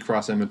this Z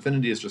cross M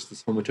infinity as just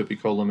this homotopy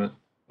colimit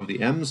of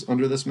the M's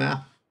under this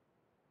map.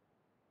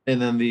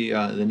 And then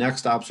the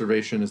next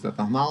observation is that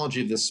the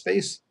homology of this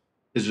space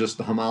is just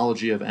the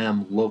homology of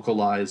M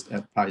localized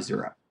at pi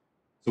 0.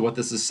 So what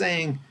this is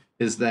saying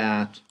is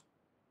that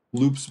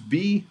loops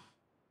B,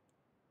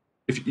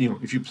 if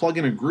you plug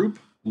in a group,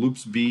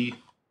 loops B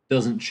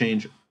doesn't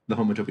change the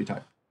homotopy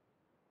type.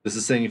 This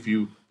is saying if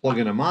you plug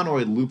in a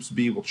monoid, loops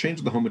B will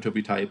change the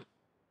homotopy type,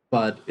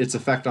 but its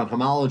effect on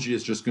homology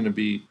is just going to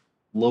be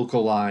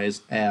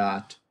localized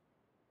at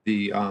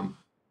the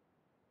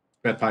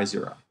at pi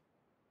 0.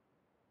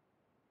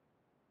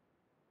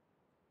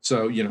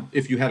 So,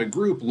 if you had a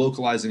group,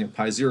 localizing at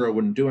pi 0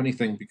 wouldn't do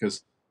anything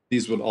because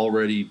these would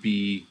already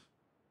be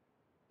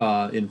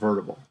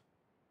invertible.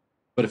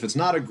 But if it's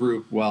not a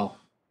group, well,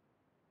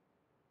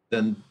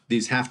 then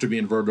these have to be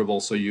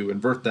invertible, so you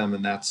invert them,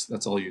 and that's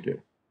all you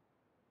do.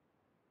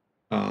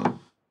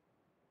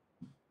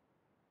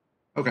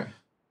 Okay.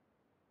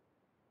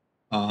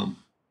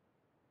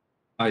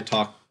 I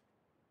talk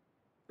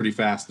pretty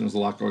fast, and there's a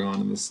lot going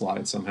on in this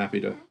slide, so I'm happy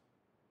to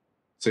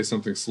say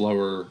something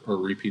slower or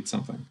repeat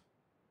something.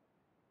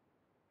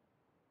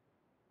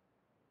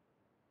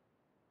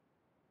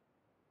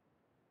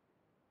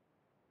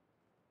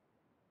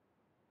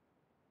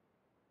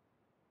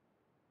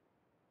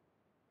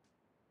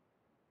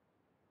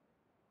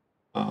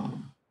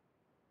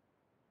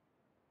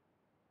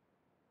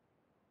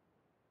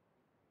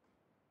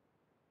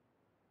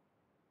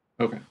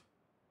 Okay.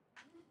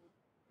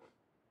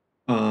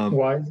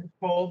 Why is it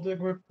called the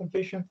group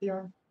completion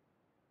theorem?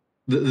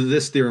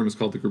 This theorem is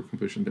called the group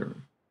completion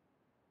theorem.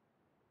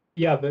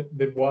 Yeah,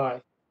 but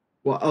why?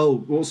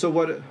 Well, so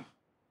what?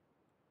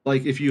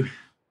 Like, if you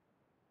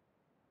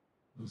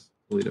let's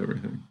delete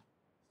everything.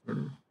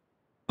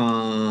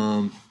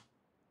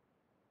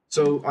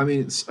 So I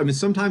mean,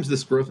 sometimes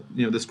this growth,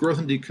 this growth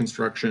and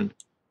deconstruction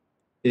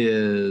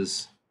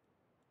is,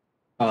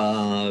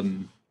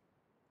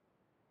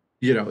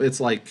 it's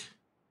like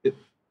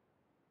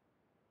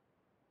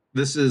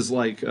this is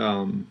like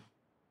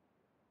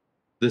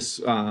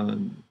this.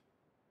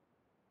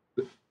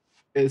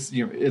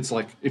 It's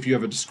like if you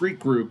have a discrete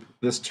group,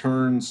 this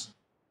turns.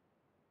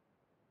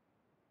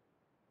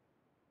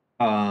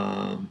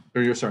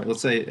 Sorry.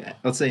 Let's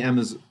say M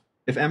is,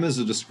 if M is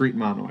a discrete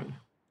monoid,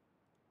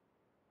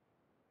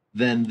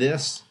 then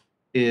this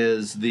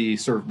is the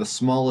sort of the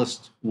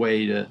smallest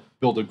way to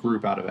build a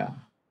group out of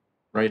M,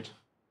 right?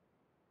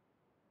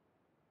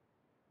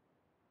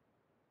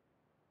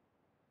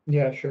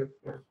 Yeah, sure.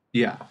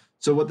 Yeah.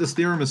 So what this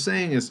theorem is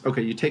saying is,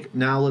 okay, you take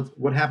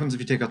what happens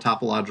if you take a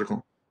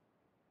topological?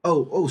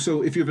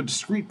 So if you have a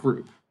discrete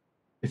group,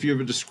 if you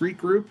have a discrete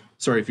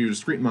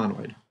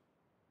monoid,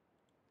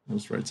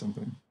 let's write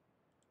something.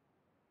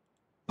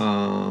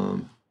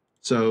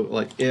 So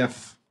like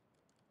if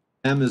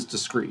M is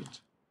discrete,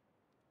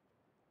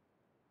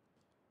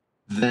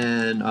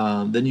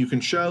 then you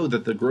can show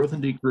that the growth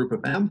and deque group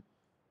of M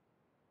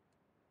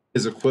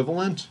is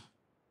equivalent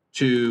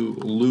to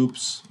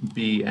loops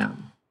BM.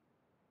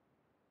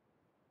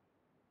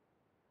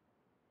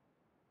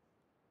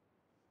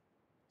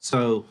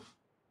 So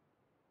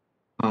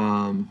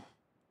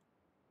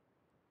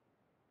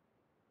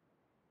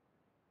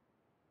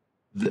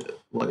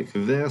like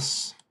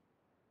this,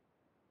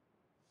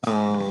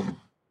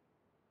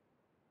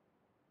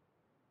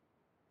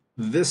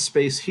 this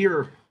space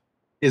here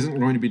isn't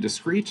going to be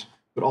discrete,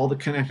 but all the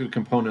connected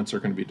components are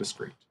going to be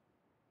discrete.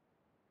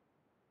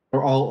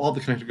 Or all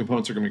the connected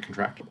components are going to be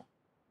contractible.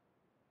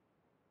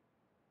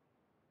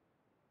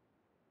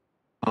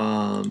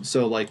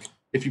 So like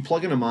if you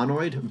plug in a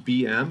monoid,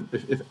 BM,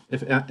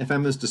 if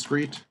M is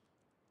discrete,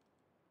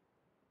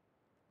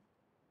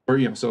 or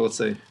so let's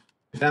say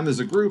if M is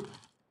a group,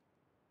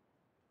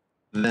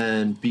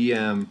 then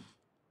BM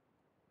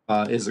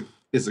is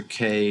a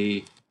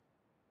K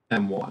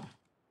M1.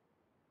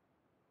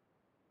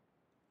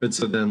 But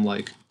so then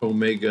like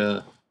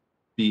omega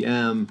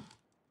BM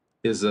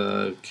is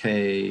a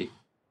K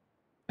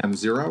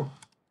M0,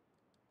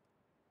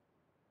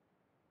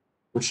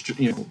 which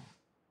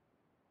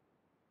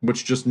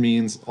just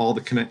means all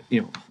the connected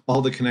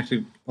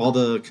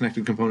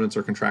components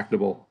are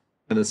contractible,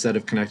 and the set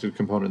of connected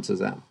components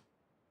is M.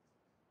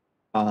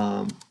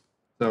 So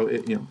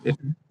if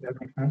that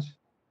makes sense.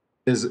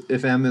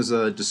 If M is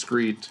a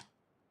discrete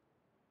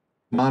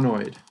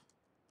monoid,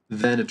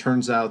 then it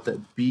turns out that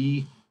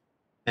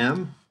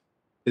BM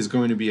is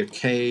going to be a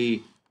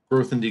K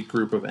growth and deque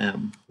group of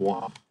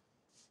M1.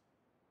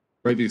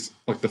 Right? Because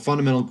like the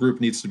fundamental group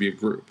needs to be a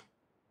group.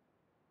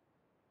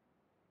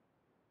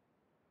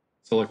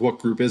 So like what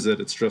group is it?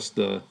 It's just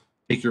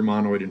take your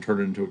monoid and turn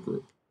it into a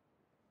group.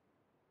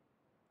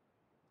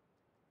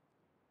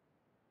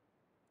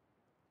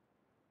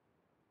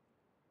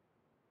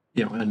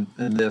 And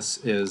this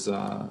is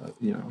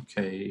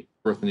K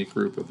growth and deque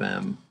group of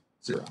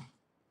M0.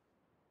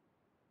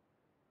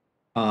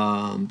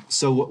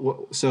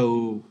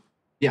 So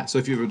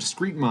if you have a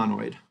discrete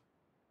monoid,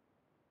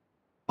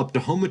 up to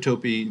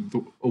homotopy,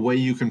 the way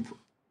you can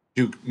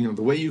do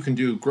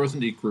growth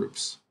and deque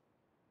groups,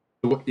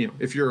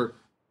 if you're,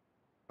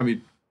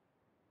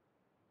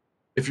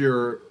 if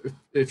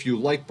you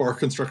like bar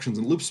constructions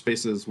and loop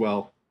spaces,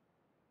 well,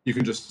 you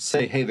can just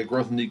say, hey, the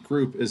growth unique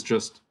group is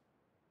just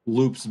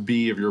loops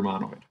B of your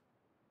monoid.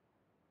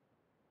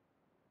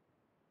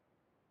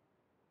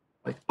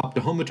 Like up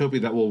to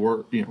homotopy, that will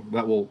work,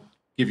 that will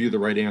give you the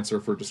right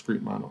answer for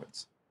discrete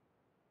monoids.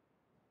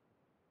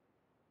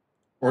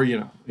 Or,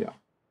 yeah.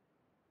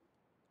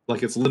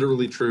 Like it's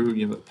literally true,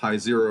 that pi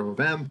 0 of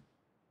m,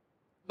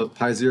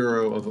 pi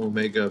 0 of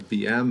omega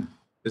bm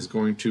is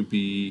going to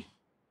be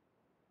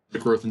the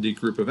growth unique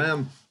group of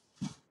m.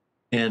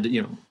 And,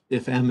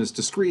 if m is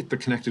discrete, the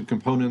connected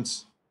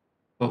components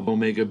of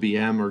omega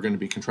bm are going to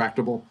be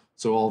contractible.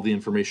 So all the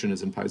information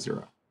is in pi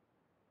 0.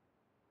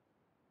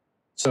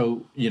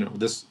 So,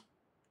 this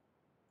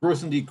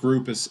growth unique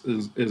group is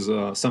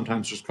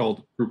sometimes just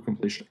called group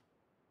completion.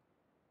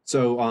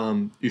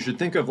 So you should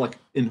think of like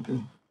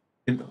in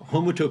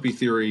homotopy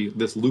theory,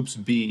 this loops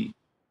B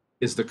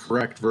is the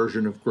correct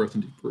version of growth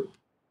unique group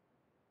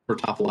for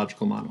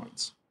topological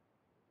monoids.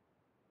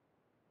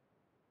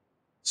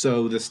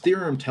 So this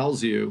theorem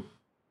tells you,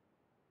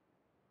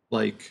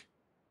 like,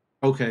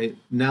 okay,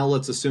 now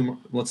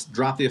let's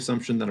drop the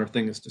assumption that our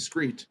thing is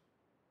discrete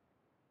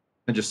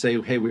and just say,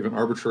 hey, we have an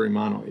arbitrary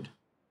monoid.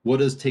 What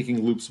does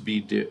taking loops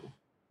B do?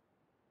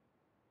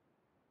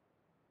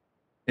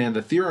 And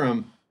the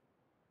theorem,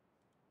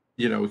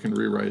 we can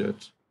rewrite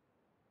it.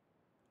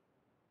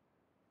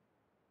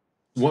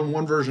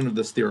 One version of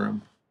this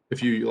theorem,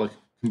 if you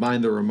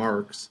combine the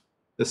remarks,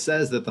 this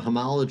says that the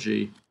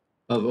homology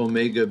of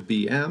omega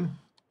bm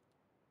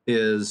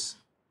is,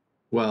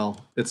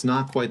 well, it's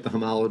not quite the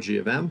homology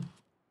of m.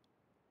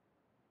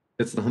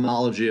 It's the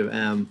homology of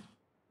m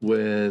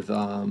with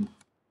pi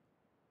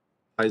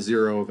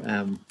 0 of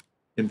m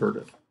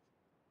inverted.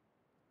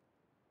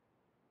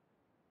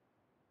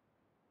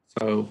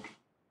 So,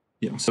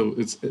 so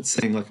it's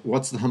saying like,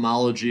 what's the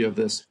homology of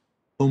this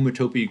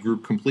homotopy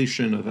group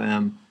completion of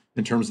m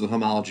in terms of the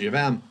homology of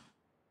m?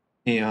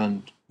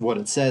 And what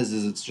it says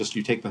is it's just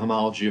you take the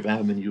homology of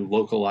m and you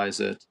localize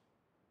it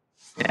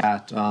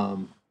at pi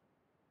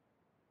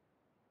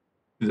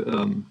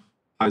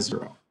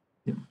 0.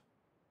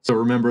 So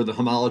remember, the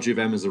homology of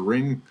m is a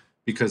ring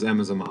because m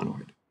is a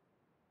monoid.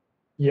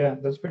 Yeah,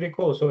 that's pretty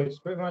cool. So it's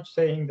pretty much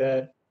saying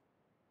that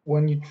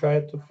when you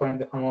try to find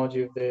the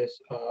homology of this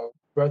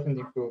growth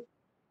unique group,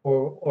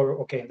 or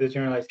okay, in this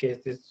generalized case,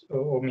 this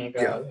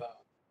omega.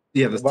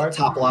 Yeah, the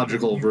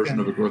topological version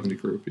of a growth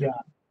unique group. Yeah,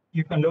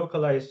 you can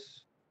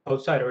localize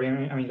outside, or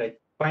I mean,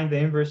 like find the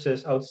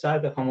inverses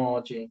outside the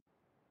homology.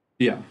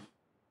 Yeah.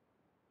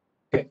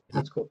 Okay,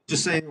 that's cool.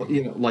 Just saying,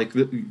 like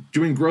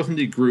doing growth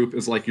unique group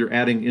is like you're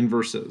adding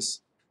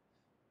inverses.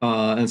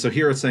 And so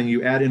here it's saying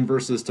you add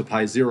inverses to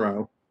pi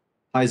 0.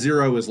 Pi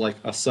 0 is like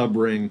a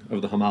subring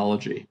of the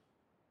homology.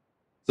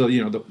 So,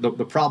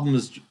 the problem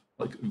is,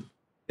 like,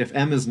 if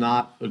m is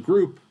not a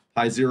group,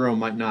 pi 0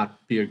 might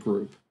not be a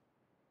group.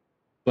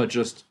 But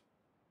just,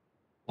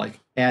 like,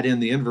 add in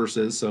the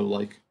inverses. So,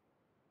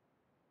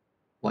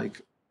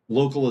 like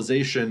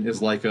localization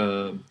is like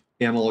a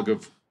analog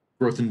of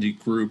growth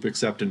unique group,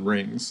 except in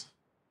rings.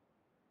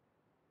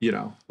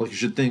 Like you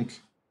should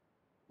think,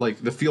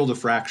 like the field of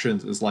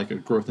fractions is like a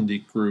growth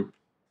unique group,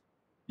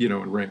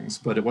 in rings.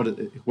 But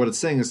what it's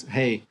saying is,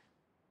 hey,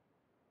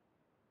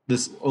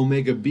 this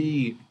omega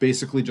b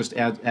basically just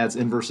adds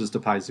inverses to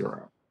pi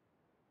 0.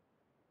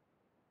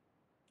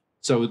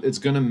 So it's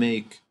going to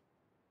make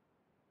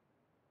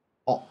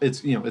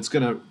it's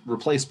going to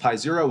replace pi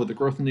 0 with the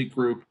growth unique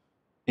group,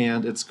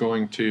 and it's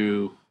going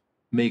to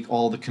make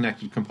all the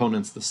connected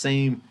components the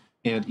same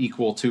and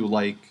equal to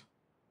like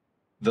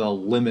the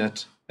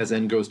limit as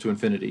n goes to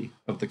infinity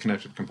of the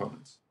connected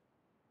components.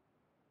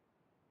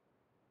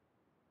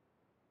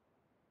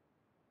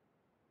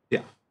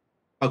 Yeah.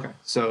 Okay.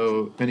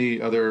 So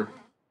any other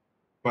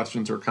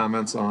questions or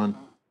comments on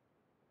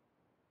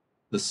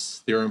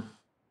this theorem?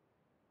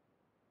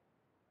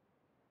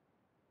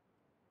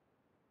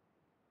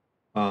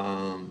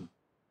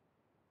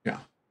 Yeah.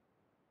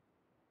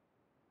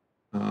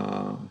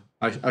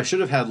 I should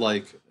have had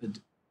like a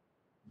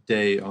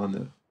day on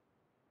the.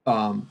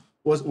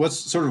 What's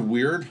sort of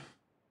weird,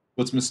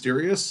 what's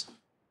mysterious,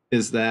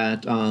 is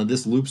that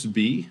this loops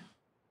B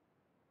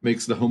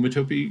makes the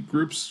homotopy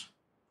groups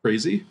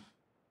crazy.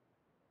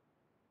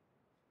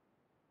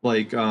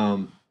 Like,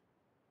 so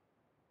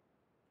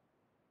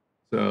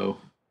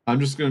I'm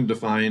just going to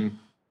define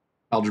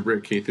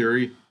algebraic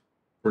K-theory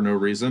for no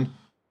reason,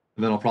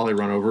 and then I'll probably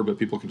run over, but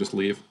people can just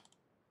leave.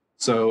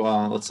 So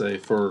let's say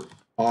for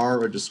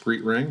R, a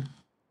discrete ring,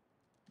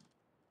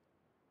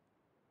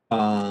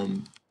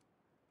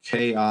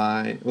 Ki,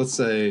 let's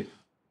say,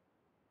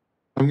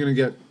 I'm going to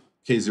get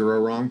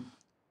K0 wrong.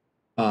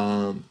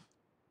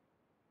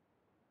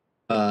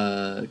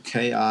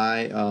 Ki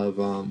of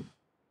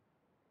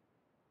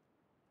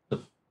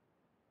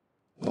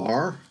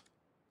R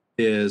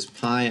is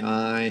pi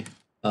I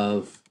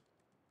of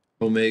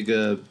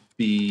omega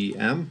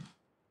bm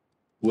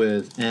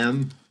with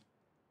m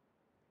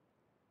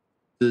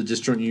the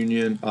disjoint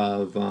union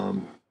of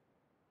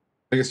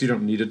I guess you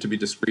don't need it to be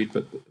discrete,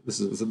 but this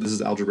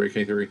is algebraic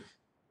K-theory.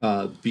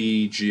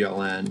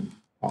 BGLNR.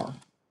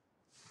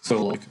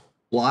 So like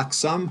block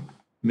sum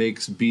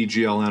makes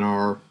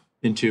BGLNR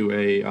into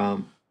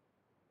a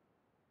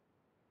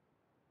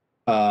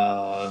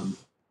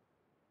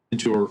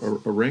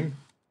ring.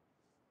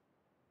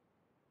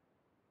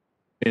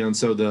 And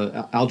so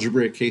the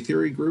algebraic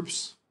K-theory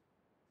groups,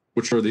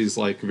 which are these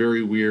like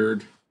very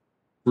weird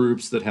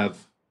groups that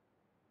have,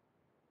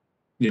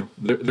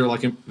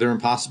 they're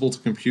impossible to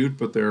compute,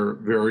 but they're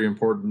very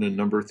important in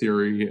number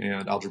theory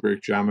and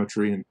algebraic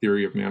geometry and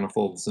theory of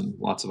manifolds and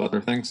lots of other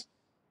things.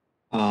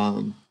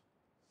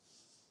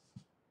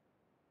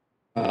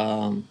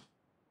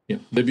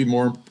 They'd be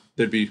more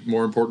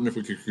important if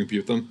we could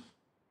compute them.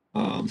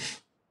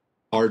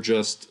 Are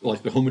just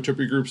like the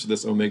homotopy groups of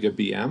this omega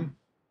BM.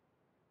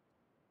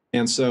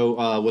 And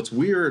so what's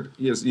weird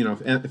is,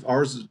 if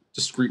R is a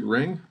discrete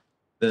ring,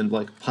 then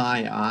like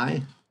pi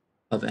I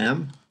of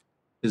M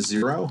is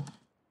 0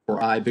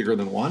 for I bigger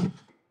than 1.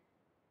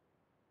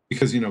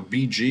 Because,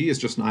 BG is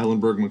just an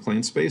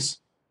Eilenberg-MacLane space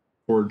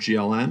for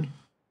GLN.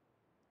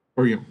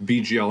 Or,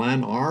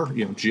 BGLNR,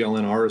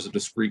 GLNR is a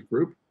discrete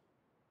group.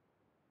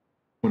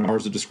 When R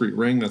is a discrete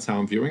ring, that's how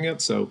I'm viewing it.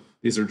 So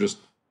these are just,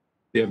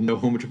 they have no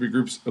homotopy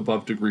groups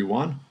above degree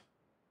 1.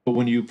 But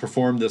when you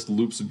perform this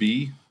loops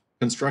B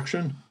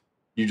construction,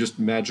 you just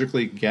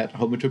magically get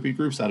homotopy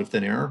groups out of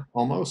thin air,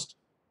 almost.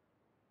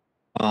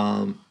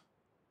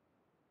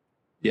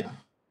 Yeah.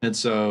 And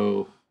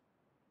so,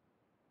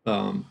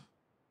 so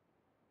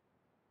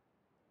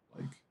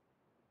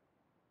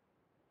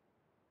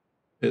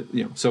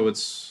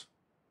it's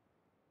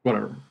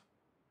whatever.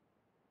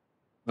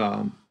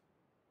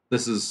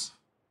 This is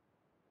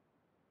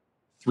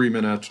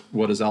 3-minute,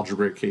 what is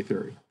algebraic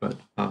K-theory? But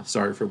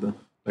sorry for the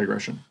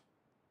digression.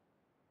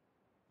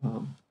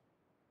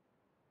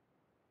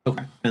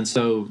 Okay, and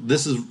so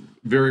this is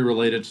very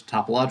related to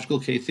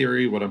topological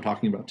K-theory, what I'm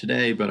talking about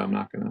today, but I'm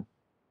not going to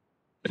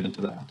get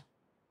into that.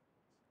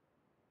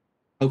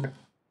 Okay,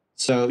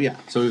 so yeah,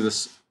 so we have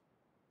this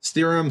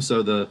theorem.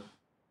 So the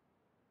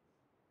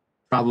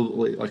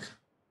probably, like,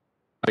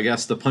 I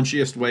guess the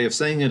punchiest way of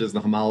saying it is the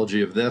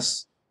homology of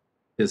this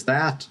is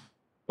that,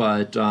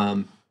 but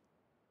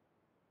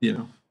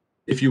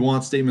if you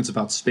want statements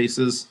about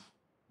spaces,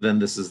 then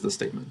this is the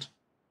statement.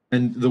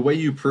 And the way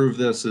you prove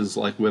this is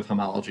like with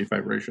homology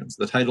fibrations.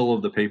 The title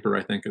of the paper,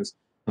 I think, is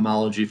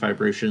Homology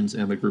Fibrations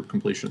and the Group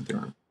Completion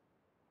Theorem.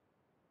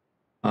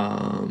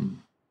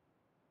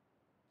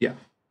 Yeah.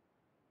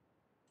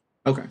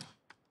 Okay.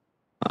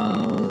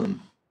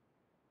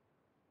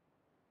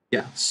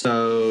 Yeah,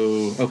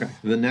 so, okay,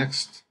 the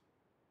next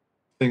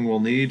thing we'll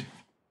need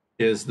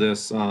is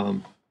this homework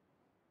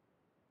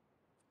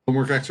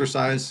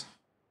exercise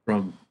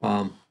from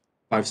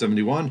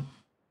 571.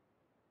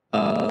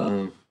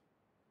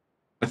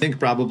 I think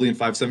probably in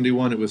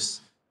 571 the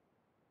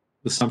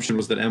assumption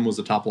was that M was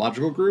a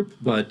topological group,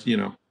 but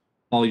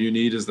all you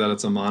need is that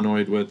it's a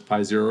monoid with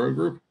pi 0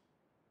 group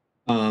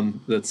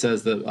that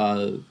says that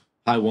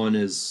pi 1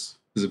 is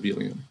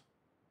abelian.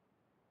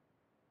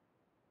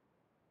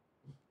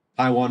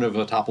 Pi 1 of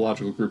a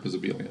topological group is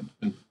abelian,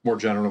 and more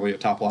generally a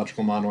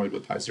topological monoid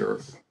with pi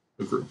 0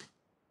 group.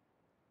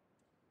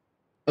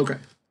 Okay.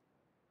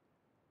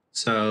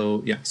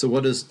 So yeah, so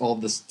what does all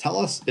of this tell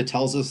us? It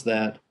tells us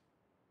that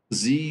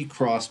Z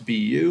cross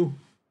BU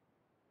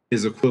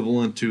is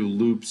equivalent to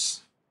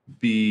loops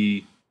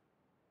B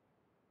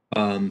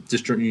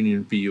disjoint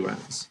union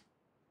BUNs.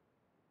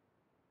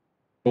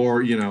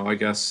 Or, I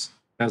guess,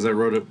 as I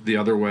wrote it the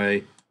other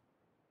way,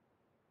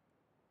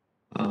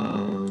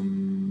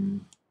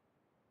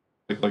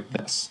 like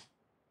this.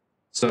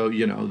 So,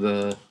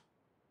 the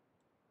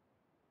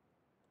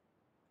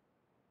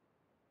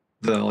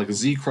like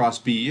Z cross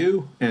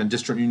BU and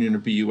disjoint union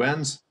of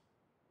BUNs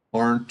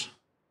aren't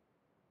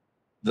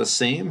the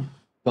same,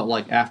 but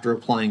like after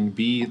applying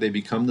B, they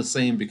become the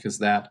same because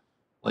that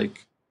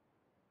like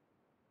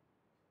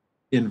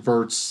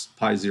inverts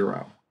pi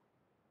 0.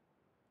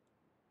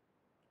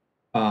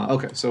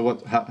 Okay, so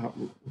what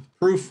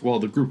proof? Well,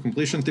 the group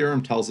completion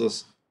theorem tells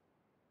us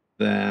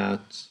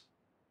that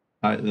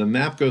the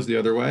map goes the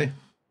other way.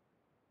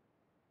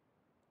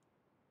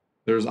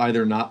 There's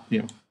either not,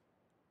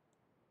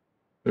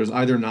 there's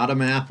either not a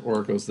map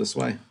or it goes this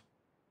way.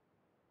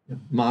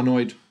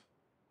 Monoid.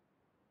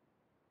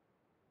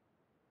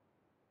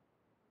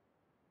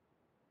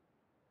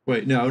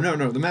 Wait, no,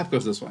 the map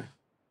goes this way.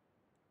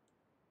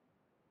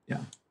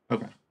 Yeah,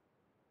 okay.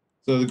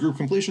 So the group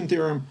completion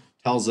theorem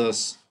tells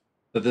us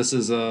that this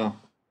is a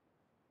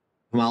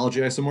homology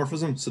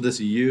isomorphism. So this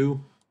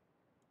U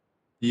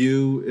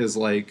is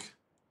like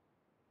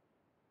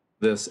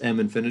this M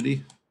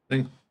infinity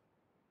thing.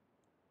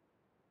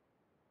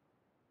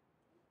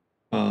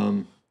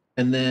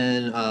 And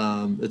then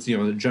it's,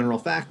 the general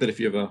fact that if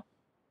you have a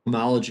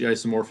homology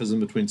isomorphism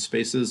between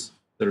spaces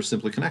that are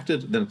simply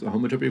connected, then it's a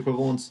homotopy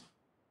equivalence.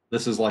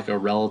 This is like a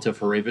relative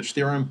Hurewicz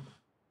theorem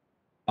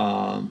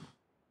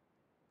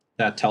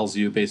that tells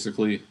you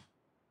basically,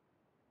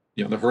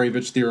 the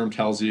Hurewicz theorem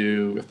tells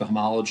you if the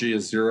homology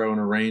is 0 in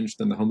a range,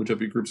 then the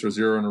homotopy groups are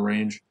 0 in a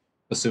range,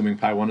 assuming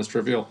pi 1 is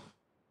trivial.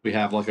 we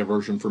have like a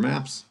version for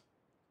maps.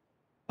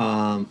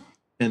 And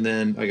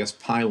then I guess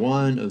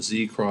pi1 of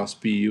z cross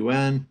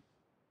bun.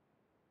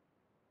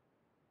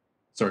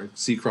 Sorry,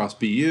 c cross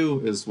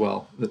bu is,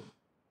 well, it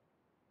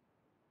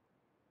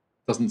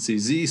doesn't see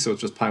z, so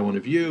it's just pi1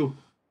 of u,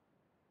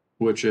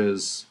 which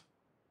is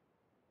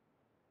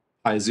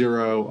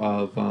pi0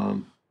 of,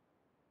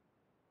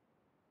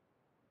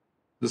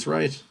 is this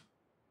right?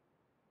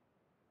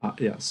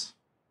 Yes.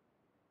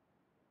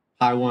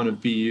 Pi1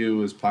 of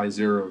bu is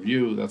pi0 of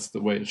u. That's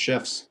the way it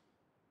shifts.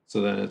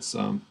 So then it's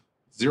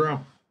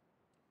 0.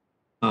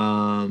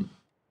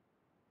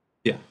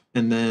 Yeah,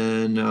 and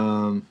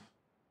then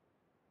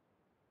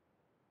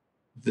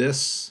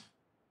this.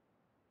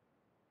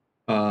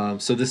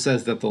 So this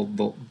says that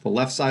the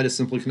left side is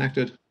simply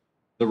connected.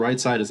 The right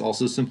side is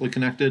also simply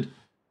connected,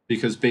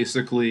 because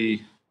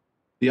basically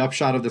the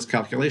upshot of this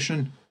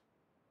calculation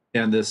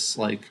and this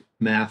like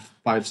math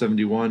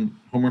 571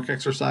 homework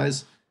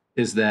exercise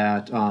is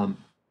that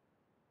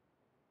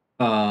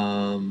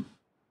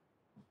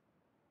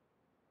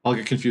I'll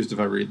get confused if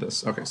I read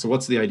this. Okay, so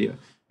what's the idea?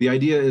 The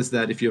idea is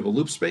that if you have a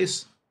loop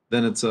space,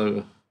 then it's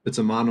a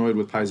monoid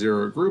with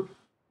pi0 group.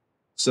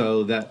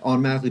 So that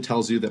automatically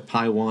tells you that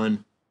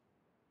pi1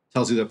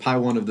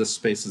 of this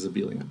space is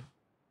abelian.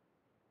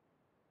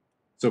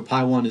 So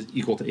pi1 is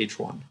equal to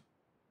h1.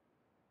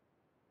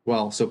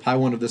 Well, so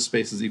pi1 of this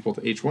space is equal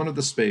to h1 of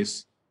this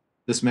space.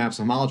 This maps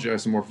homology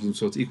isomorphism,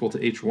 so it's equal to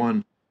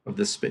h1 of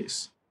this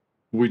space.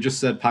 We just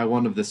said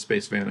pi1 of this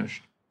space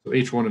vanished. So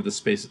h1 of this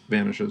space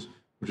vanishes,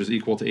 which is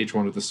equal to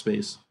h1 of this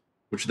space,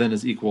 which then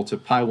is equal to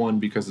pi1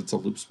 because it's a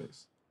loop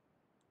space.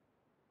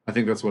 I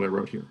think that's what I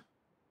wrote here.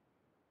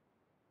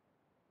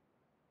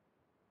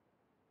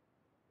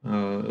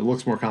 It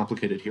looks more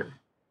complicated here.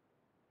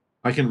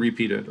 I can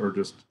repeat it or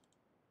just,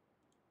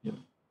 yeah.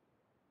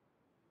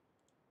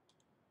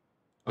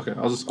 Okay,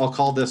 I'll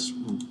call this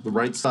the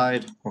right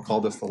side. I'll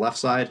call this the left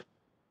side.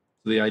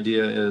 So the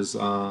idea is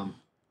R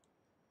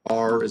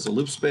is a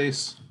loop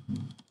space.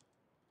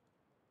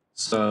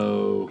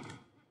 So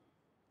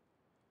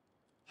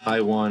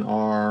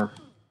pi1R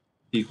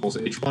equals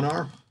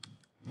h1R.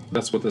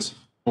 That's what this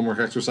homework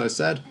exercise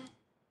said.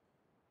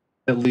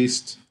 At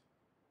least,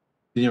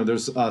 you know,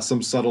 there's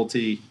some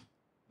subtlety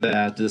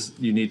that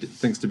you need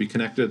things to be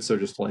connected. So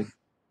just like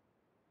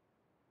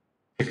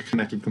pick a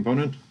connected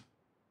component.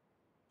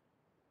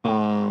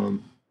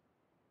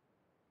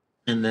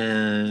 And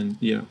then,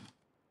 you know,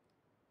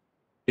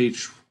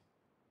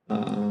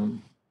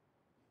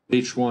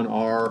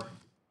 h1R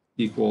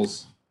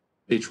equals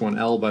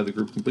h1L by the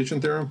group completion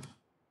theorem.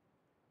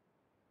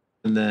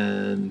 And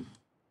then,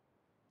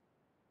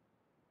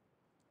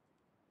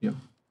 you know,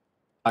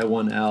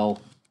 I1L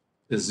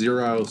is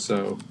 0,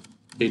 so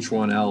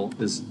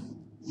H1L is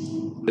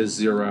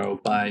 0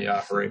 by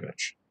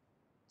Hurevich.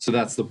 So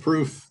that's the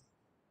proof.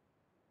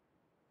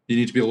 You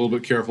need to be a little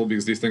bit careful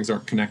because these things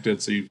aren't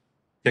connected, so you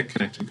pick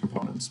connected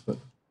components. But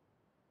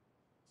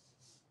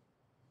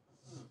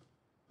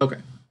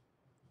okay.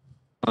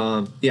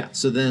 Yeah,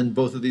 so then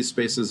both of these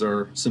spaces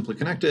are simply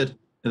connected,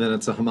 and then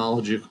it's a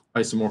homology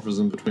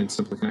isomorphism between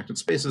simply connected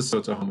spaces, so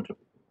it's a homotopy.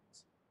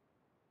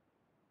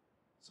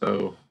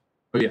 So,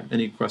 oh yeah,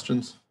 any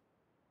questions?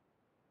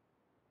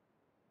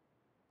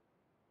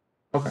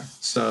 Okay,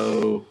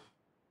 so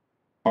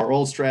our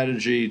old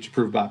strategy to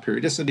prove Bott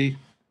periodicity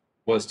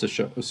was to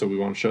show, so we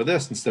want to show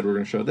this, instead we're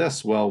going to show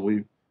this. Well,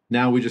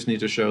 now we just need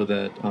to show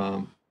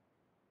that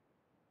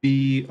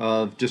B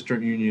of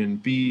disjoint union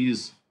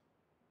B's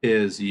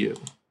is U.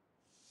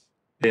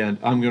 And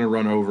I'm going to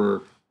run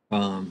over,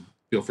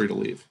 feel free to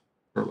leave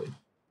early.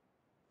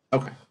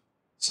 Okay,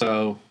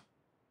 so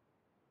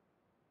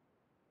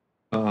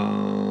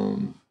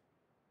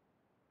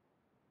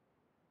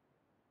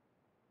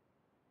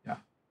yeah.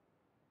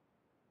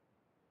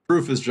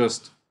 Proof is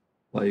just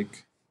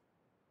like,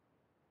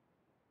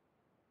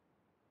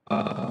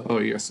 oh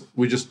yes,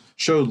 we just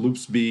showed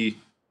loops B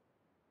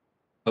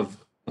of,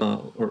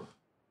 or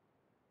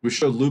we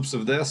showed loops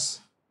of this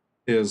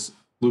is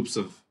loops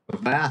of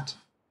that.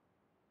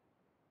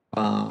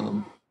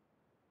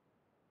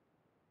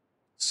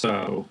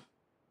 So,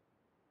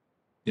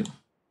 you know,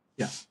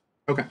 yeah,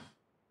 okay.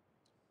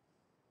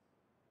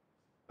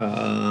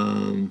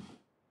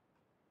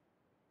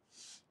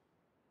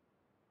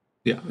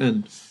 Yeah,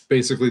 and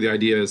basically the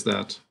idea is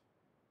that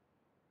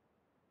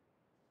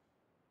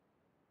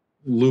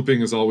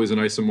looping is always an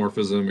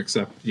isomorphism,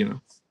 except, you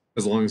know,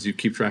 as long as you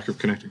keep track of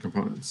connected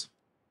components.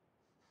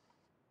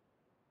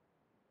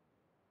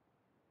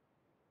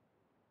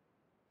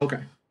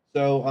 Okay,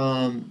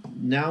 so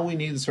now we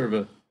need sort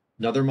of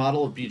another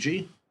model of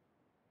BG.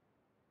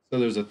 So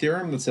there's a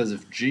theorem that says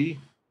if G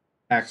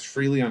acts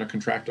freely on a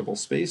contractible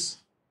space,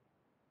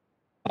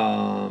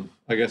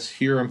 I guess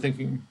here I'm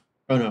thinking,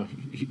 oh no,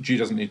 G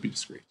doesn't need to be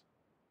discrete.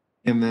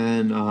 And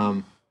then,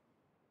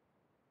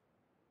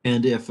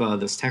 and if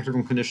this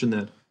technical condition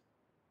that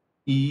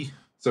E,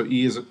 so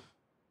E is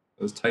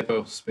those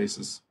typo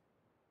spaces,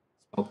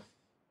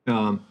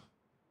 then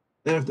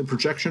if the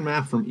projection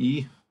map from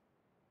E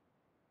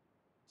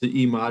to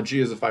E mod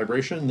G is a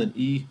fibration, then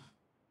E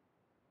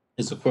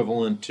is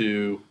equivalent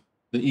to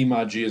the E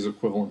mod G is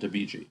equivalent to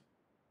BG.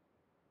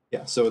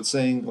 Yeah, so it's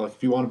saying like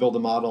if you want to build a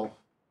model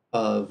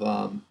of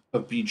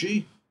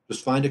BG,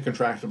 just find a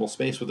contractible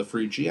space with a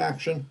free G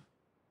action,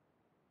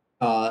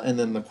 and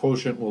then the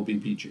quotient will be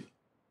BG.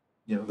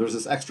 You know, there's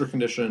this extra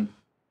condition.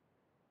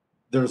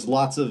 There's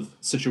lots of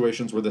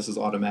situations where this is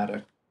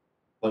automatic.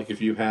 Like if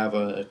you have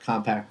a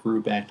compact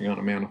group acting on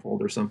a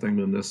manifold or something,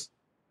 then this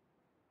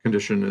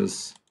condition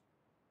is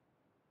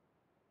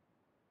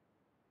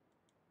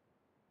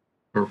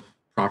or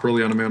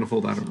properly on a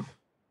manifold. I don't know.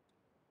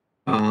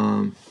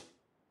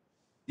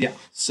 Yeah.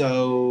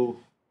 So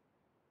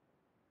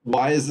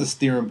why is this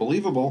theorem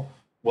believable?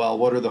 Well,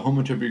 what are the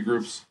homotopy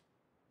groups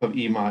of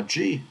E mod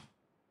G?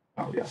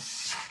 Oh yeah.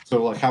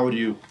 So like, how would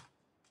you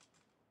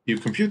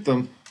compute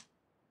them?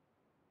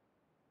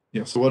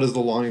 Yeah. So what does the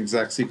long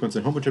exact sequence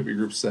in homotopy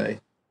groups say?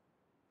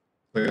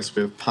 I guess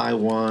we have pi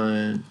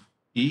 1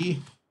 E.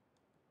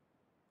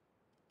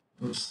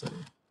 Let's say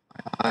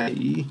pi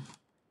E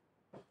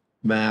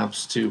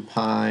maps to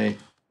pi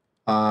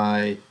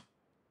I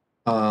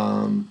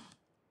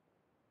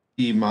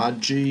E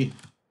mod G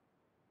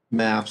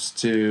maps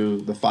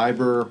to the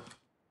fiber.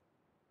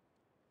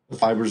 The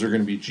fibers are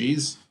going to be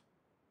G's.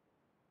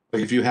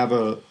 Like if you have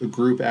a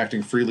group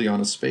acting freely on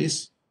a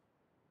space,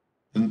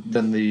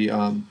 then the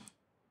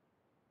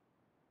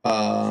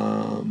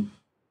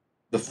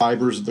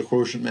fibers of the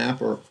quotient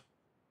map are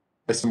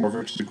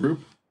isomorphic to the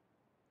group.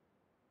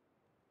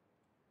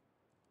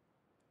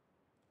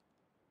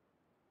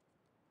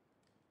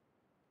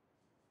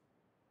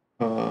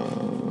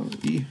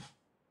 E.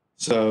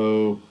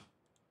 So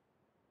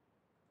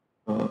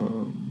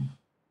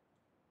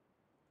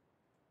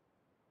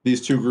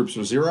these two groups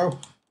are 0.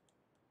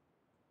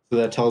 So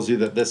that tells you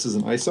that this is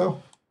an iso.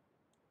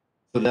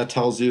 So that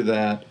tells you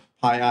that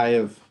pi I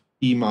of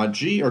E mod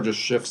G are just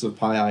shifts of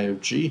pi I of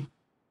G.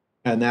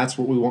 And that's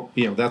what we want,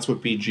 you know, that's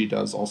what BG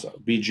does also.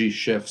 BG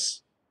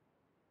shifts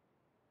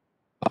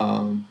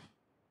homotopy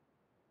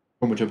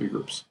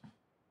groups.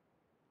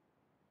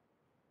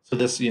 So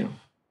this, you know,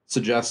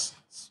 suggests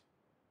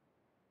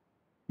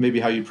maybe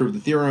how you prove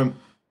the theorem.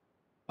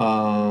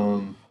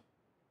 Also,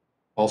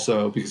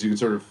 because you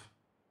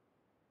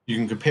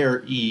can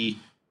compare E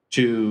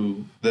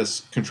to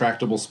this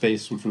contractible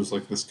space, which was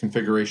like this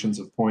configurations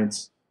of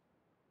points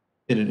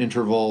in an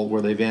interval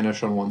where they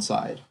vanish on one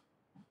side.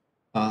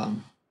 Yeah,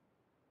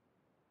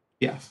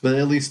 but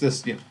at least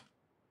this, you know.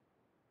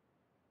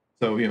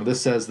 So, you know,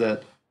 this says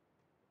that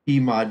E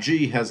mod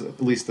G has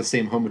at least the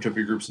same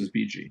homotopy groups as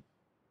BG,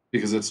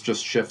 because it's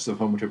just shifts of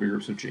homotopy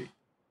groups of G.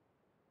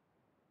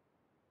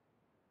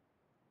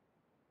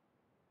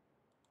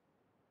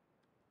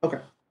 Okay.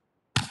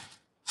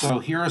 So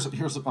here's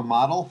a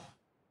model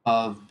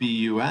of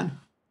BUN.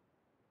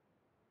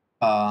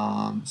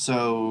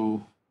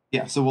 So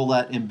we'll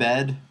let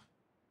embed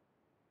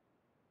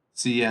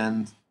C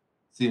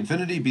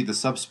infinity be the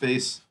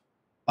subspace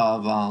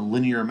of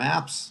linear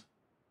maps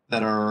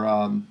that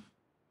are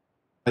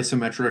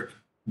isometric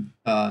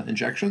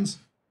injections.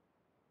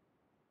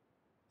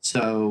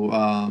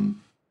 So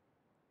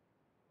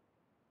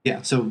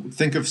so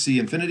think of C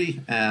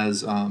infinity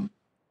as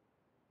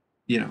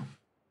you know,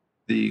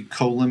 the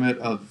co-limit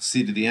of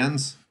C to the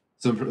n's.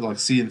 So like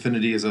C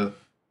infinity is a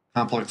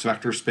complex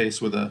vector space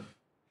with a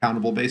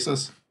countable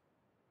basis.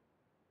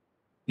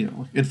 You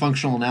know, in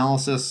functional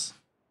analysis,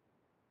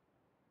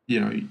 you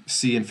know,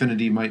 C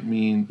infinity might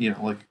mean, you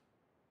know, like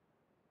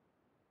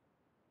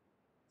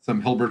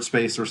some Hilbert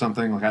space or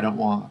something. Like I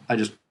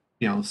just,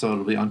 you know, so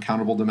it'll be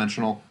uncountable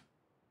dimensional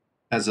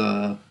as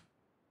a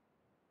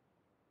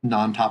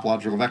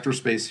non-topological vector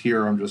space.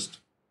 Here,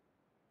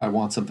 I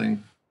want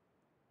something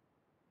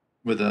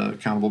with a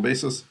countable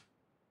basis.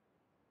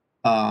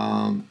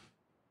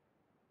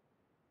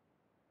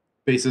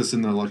 Basis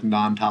in the like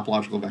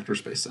non-topological vector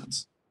space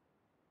sense.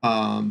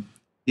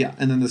 Yeah,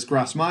 and then this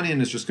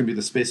Grassmannian is just going to be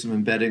the space of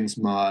embeddings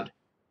mod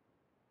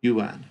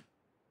UN.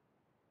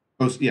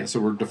 Oh, yeah,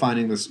 so we're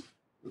defining this.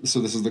 So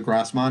this is the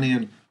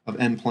Grassmannian of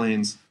n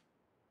planes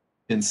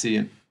in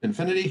C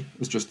infinity.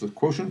 It's just the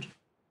quotient.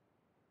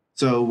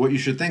 So what you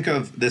should think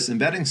of this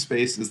embedding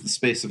space is the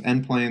space of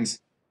n planes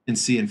in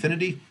C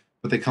infinity,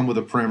 but they come with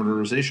a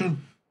parameterization.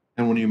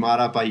 And when you mod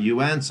out by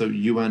UN, so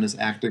UN is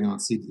acting on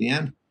C to the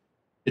n,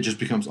 it just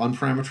becomes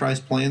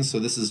unparameterized planes. So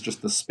this is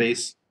just the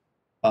space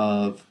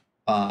of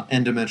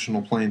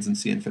n-dimensional planes in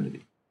C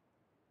infinity.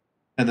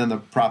 And then the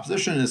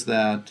proposition is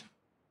that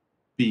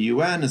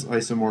BUN is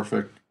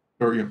isomorphic,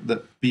 or you know,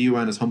 that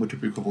BUN is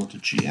homotopy equivalent to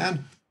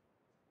GN.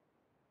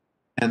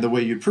 And the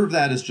way you'd prove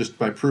that is just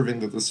by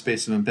proving that the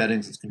space of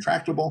embeddings is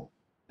contractible.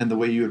 And the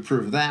way you would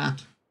prove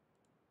that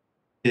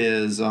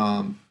is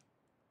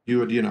you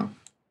would, you know,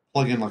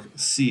 plug in like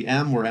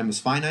CM where M is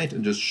finite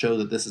and just show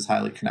that this is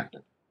highly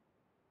connected.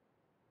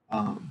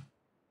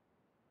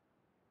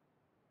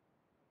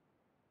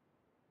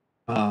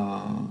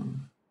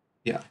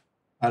 Yeah,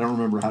 I don't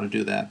remember how to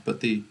do that,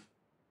 but the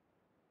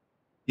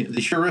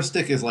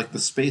heuristic is like the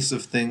space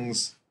of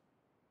things.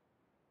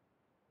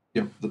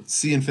 You know, the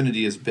C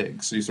infinity is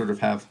big, so you sort of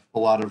have a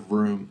lot of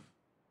room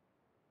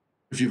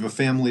if you have a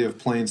family of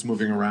planes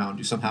moving around,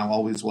 you somehow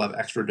always will have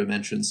extra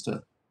dimensions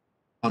to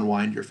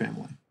unwind your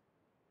family.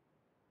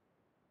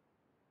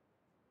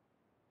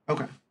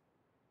 Okay.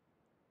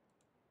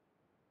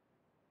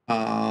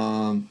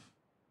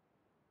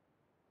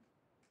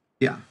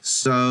 Yeah,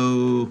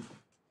 so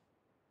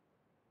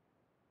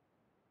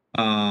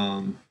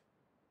too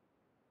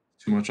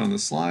much on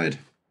this slide.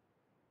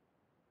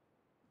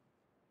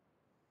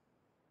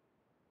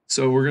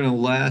 So we're going to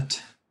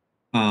let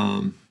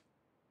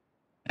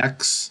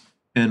x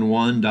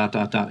n1 ...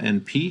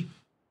 np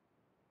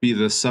be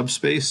the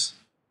subspace.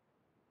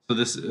 So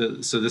this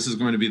is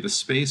going to be the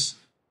space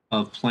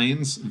of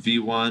planes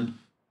v1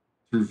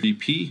 through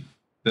vp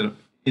that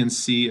in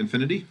C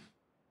infinity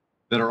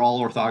that are all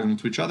orthogonal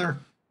to each other,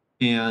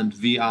 and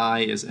vi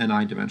is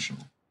ni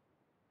dimensional.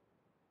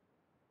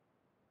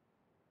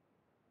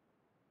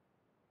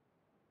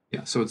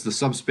 Yeah, so it's the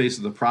subspace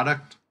of the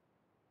product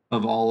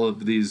of all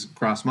of these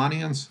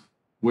Grassmannians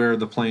where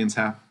the planes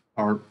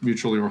are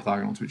mutually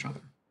orthogonal to each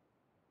other.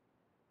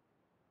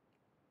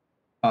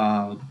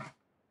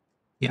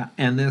 Yeah,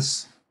 and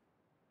this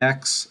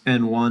x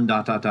n1 ...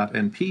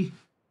 np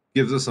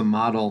gives us a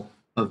model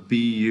of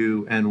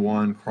bu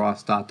n1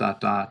 cross ...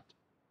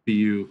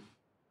 bu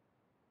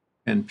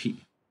np.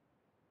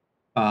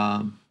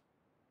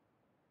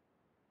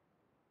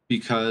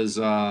 Because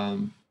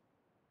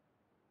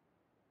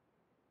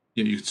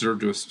you could sort of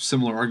do a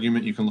similar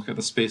argument. You can look at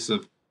the space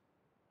of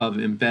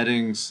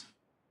embeddings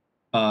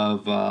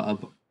of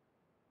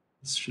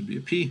this should be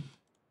a p.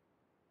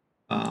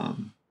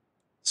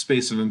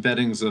 Space of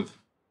embeddings of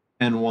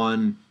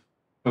n1,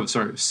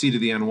 c to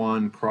the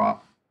n1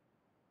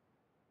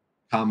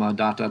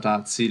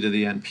 comma ... c to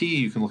the np.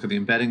 You can look at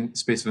the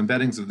space of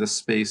embeddings of this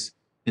space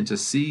into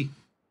C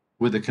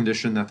with the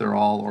condition that they're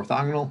all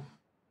orthogonal,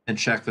 and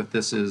check that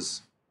this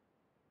is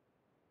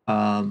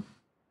contractible,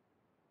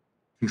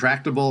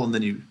 and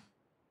then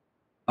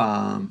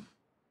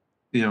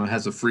it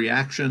has a free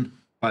action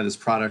by this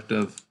product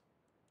of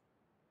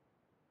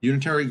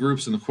unitary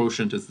groups, and the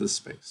quotient is this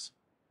space.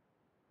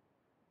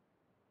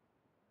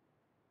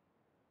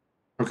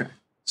 Okay,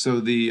 so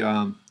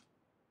the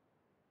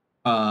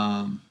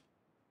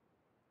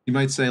you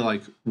might say,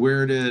 like,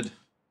 where did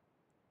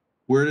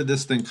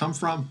this thing come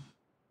from?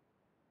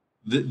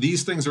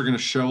 These things are going to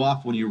show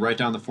up when you write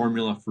down the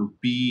formula for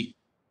B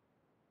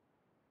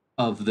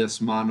of this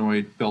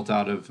monoid built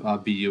out of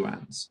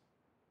BUNs.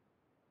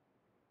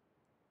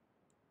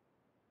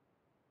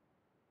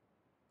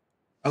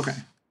 Okay.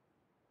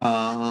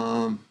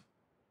 So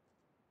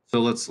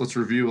let's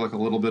review like a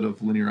little bit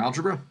of linear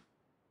algebra.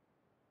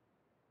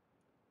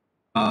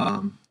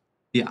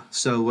 Yeah,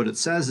 so what it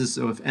says is,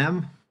 so if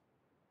M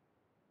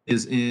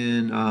is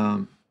in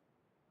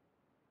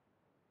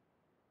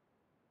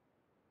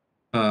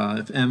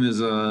if M is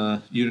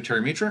a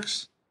unitary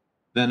matrix,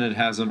 then it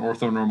has an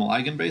orthonormal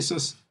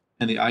eigenbasis,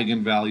 and the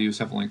eigenvalues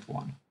have length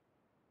 1.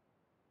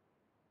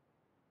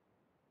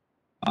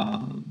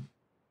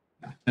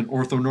 And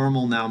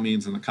orthonormal now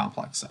means in the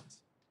complex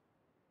sense.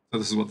 So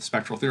this is what the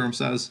spectral theorem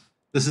says.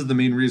 This is the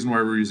main reason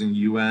why we're using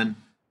UN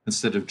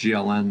instead of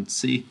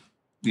GLN-C,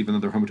 even though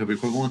they're homotopy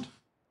equivalent.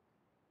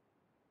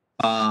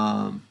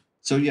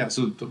 So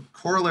the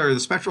corollary of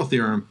the spectral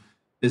theorem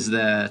is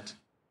that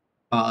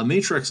a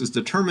matrix is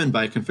determined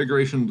by a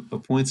configuration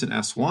of points in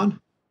S1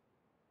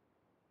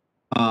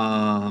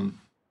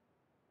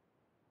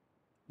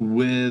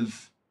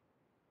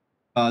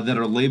 that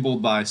are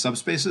labeled by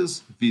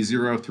subspaces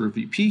V0 through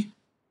VP,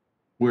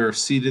 where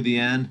C to the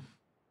N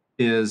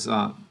is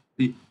and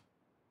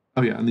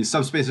these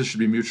subspaces should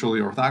be mutually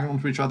orthogonal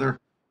to each other,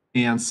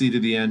 and C to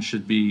the N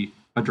should be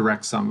a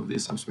direct sum of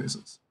these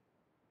subspaces.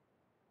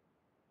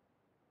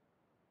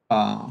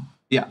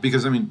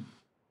 Because a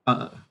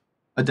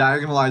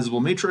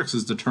diagonalizable matrix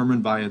is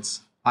determined by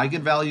its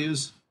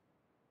eigenvalues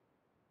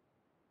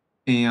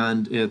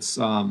and its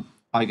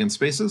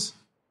eigenspaces.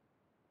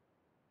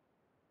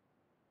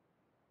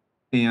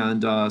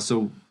 And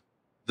so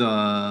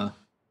we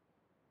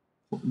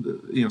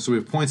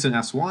have points in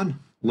S1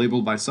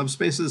 labeled by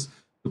subspaces.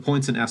 The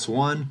points in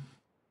S1, let's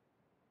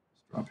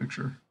draw a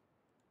picture.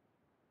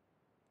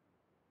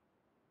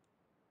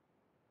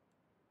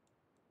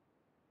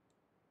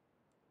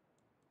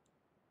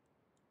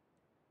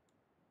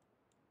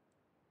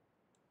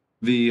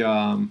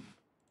 So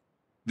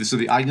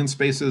the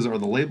eigenspaces are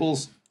the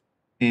labels,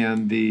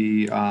 and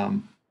the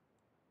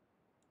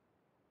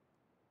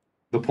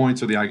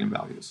points are the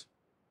eigenvalues.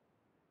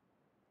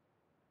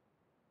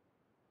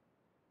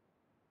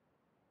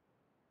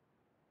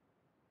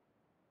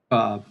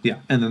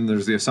 And then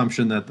there's the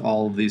assumption that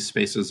all of these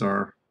spaces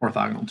are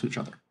orthogonal to each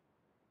other.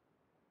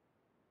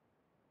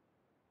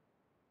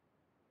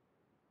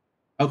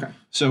 Okay,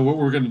 so what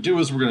we're going to do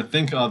is we're going to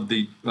think of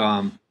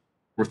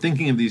we're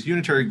thinking of these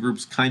unitary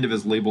groups kind of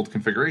as labeled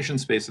configuration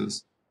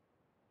spaces,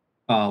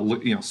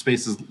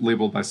 spaces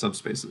labeled by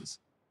subspaces.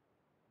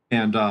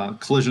 And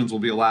collisions will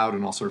be allowed,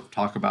 and I'll sort of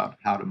talk about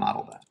how to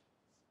model that.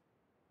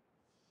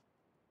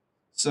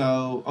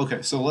 So,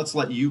 okay, so let's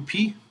let UP,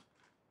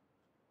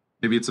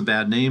 maybe it's a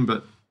bad name,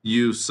 but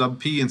U sub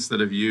P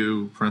instead of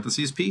U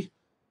parentheses P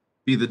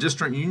be the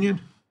disjoint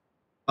union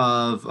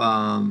of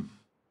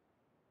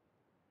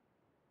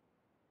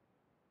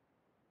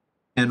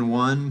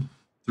N1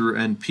 through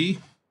NP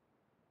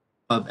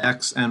of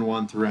X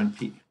N1 through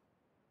NP.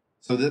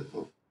 So that,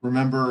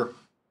 remember,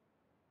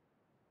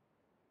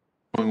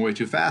 going way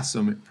too fast,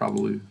 so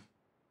probably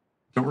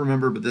don't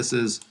remember, but this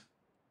is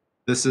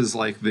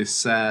like the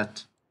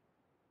set.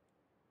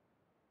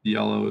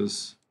 Yellow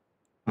is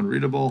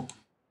unreadable.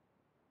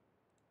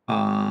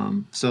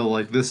 So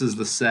like this is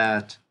the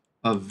set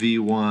of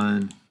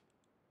V1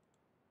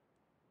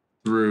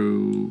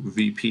 through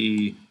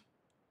VP.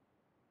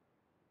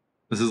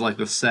 This is like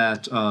the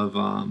set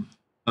of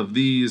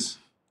these,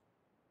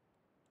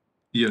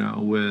 you know,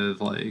 with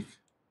like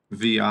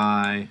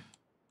VI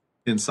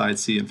inside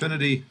C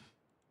infinity.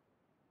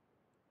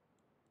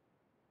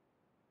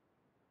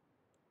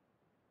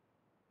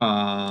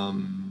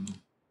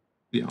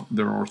 You know,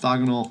 they're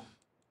orthogonal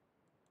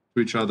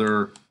to each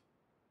other,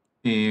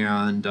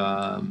 and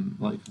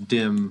like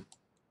dim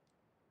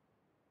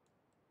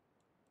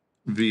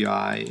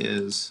VI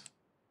is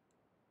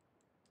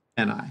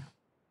NI.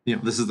 You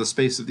know, this is the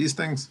space of these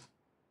things.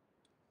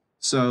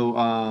 So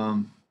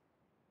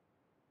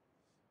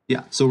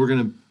yeah, so we're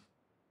going to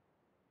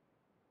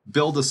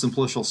build a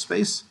simplicial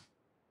space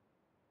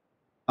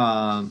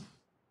out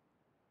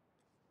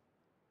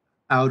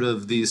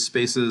of these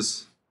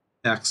spaces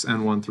X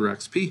N1 through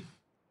XP.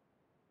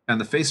 And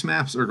the face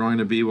maps are going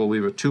to be, well, we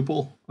have a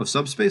tuple of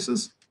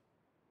subspaces.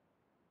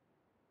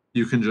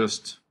 You can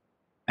just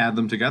add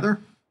them together.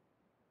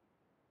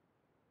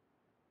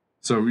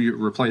 So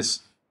you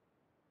replace,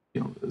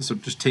 you know, so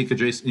just take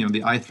adjacent, you know,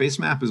 the ith face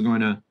map is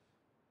going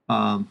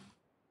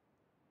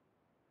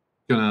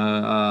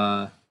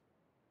to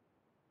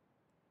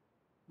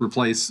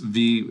replace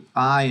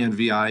VI and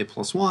VI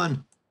plus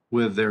 1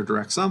 with their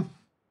direct sum.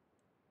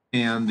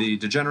 And the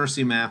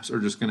degeneracy maps are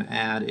just going to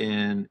add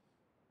in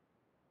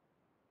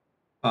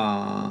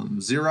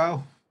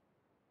 0.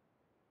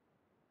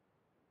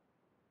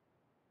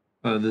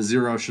 The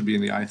 0 should be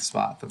in the ith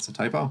spot. That's a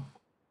typo.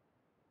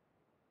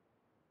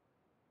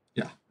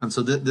 Yeah, and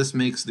so this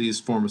makes these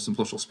form a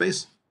simplicial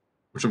space,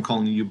 which I'm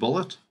calling U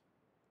bullet.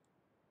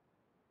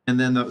 And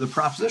then the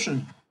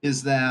proposition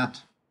is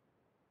that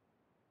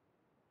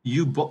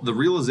the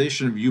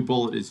realization of U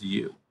bullet is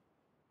U.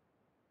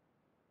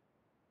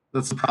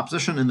 That's the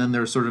proposition. And then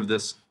there's sort of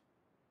this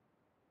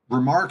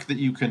remark that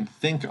you can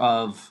think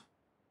of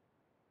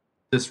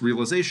this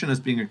realization as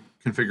being a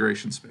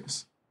configuration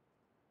space.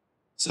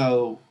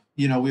 So,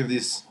 you know, we have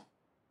these,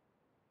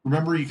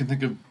 remember, you can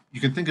think of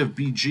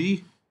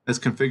BG as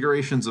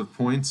configurations of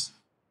points.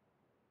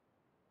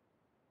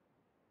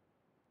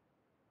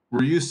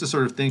 We're used to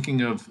sort of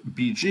thinking of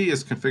BG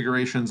as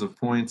configurations of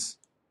points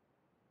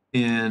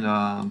in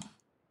an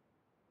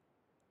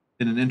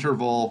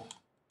interval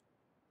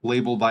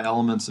labeled by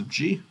elements of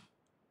G.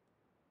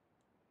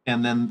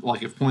 And then,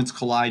 like, if points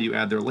collide, you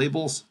add their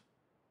labels.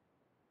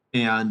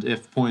 And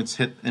if points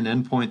hit an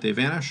endpoint, they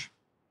vanish.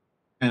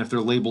 And if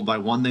they're labeled by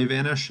 1, they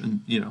vanish.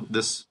 And, you know,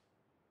 this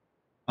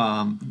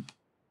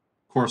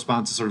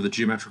corresponds to sort of the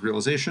geometric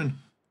realization.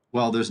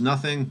 Well, there's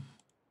nothing.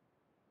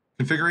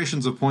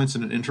 Configurations of points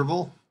in an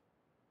interval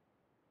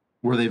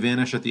where they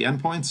vanish at the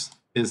endpoints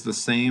is the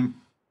same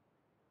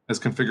as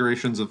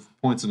configurations of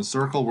points in a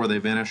circle where they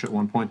vanish at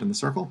one point in the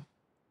circle.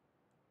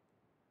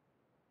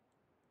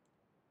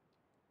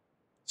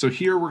 So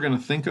here we're going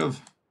to think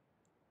of,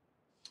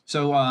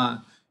 so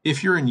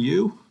if you're in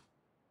U,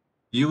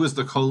 U is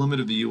the colimit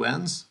of the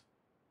UNs.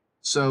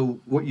 So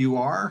what you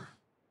are,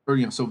 or,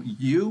 you know, so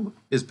U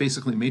is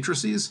basically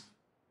matrices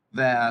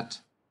that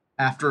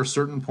after a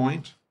certain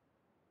point,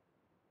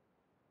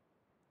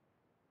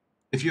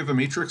 if you have a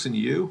matrix in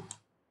U,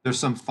 there's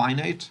some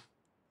finite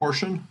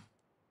portion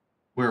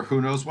where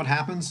who knows what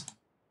happens,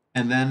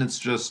 and then it's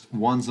just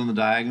 1s on the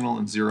diagonal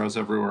and 0s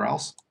everywhere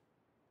else.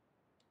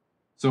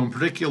 So in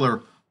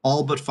particular,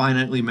 all but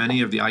finitely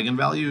many of the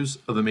eigenvalues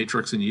of a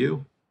matrix in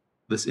U,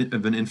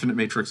 of an infinite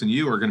matrix in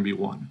U, are going to be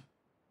 1.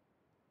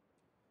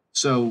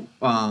 So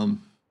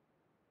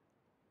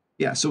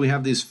yeah, so we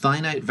have these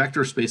finite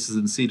vector spaces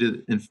in C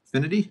to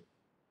infinity,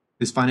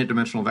 these finite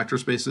dimensional vector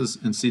spaces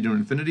in C to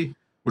infinity,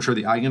 which are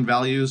the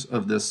eigenvalues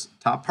of this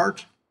top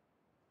part.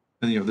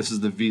 And, you know, this is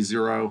the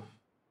V0.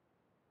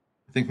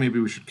 I think maybe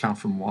we should count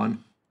from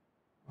 1.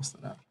 What's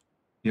that up?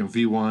 You know,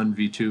 V1,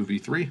 V2,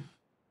 V3.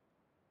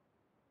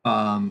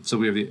 So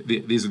we have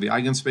these are the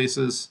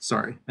eigenspaces,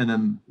 sorry. And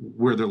then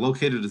where they're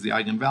located is the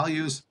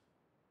eigenvalues.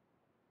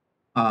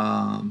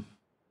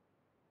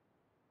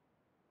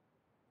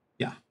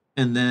 Yeah.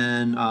 And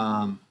then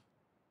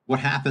what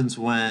happens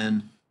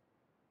when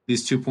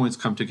these 2 points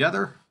come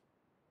together?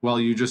 Well,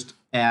 you just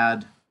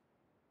add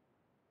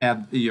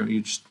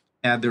you just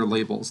add their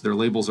labels. Their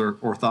labels are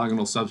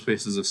orthogonal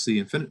subspaces of C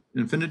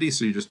infinity,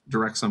 so you just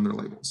direct sum their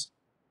labels.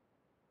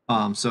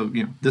 So,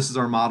 you know, this is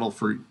our model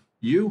for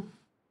U,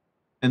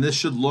 and this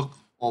should look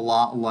a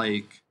lot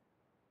like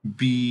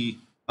B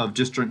of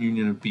disjoint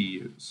union of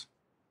BUs.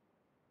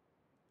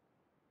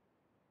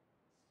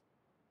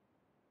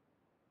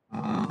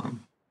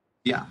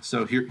 Yeah,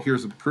 so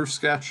here's a proof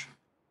sketch.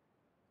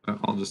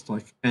 I'll just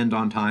like end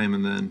on time,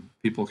 and then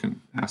people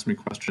can ask me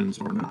questions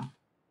or not.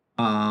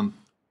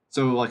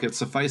 So like it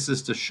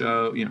suffices to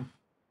show,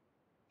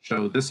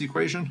 show this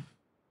equation.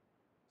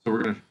 So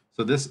we're gonna,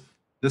 so this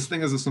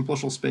thing is a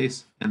simplicial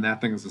space, and that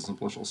thing is a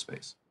simplicial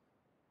space.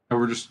 And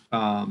we're just,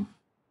 so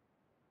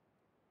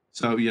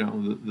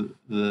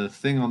the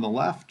thing on the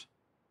left.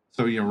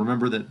 So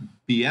remember that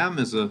BM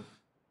is a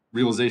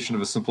realization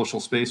of a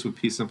simplicial space with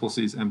p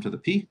simplices m to the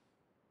p.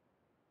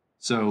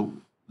 So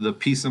the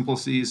p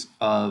simplices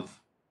of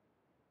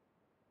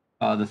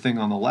the thing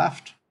on the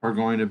left are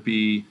going to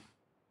be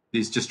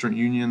these disjoint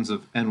unions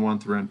of n1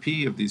 through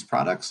np of these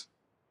products.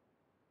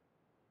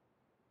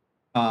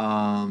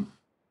 And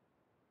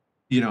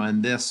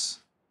this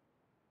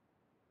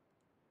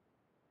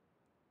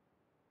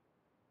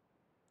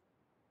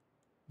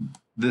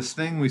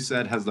thing we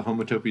said has the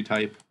homotopy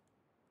type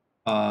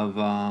of,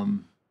 I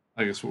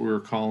guess what we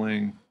were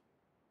calling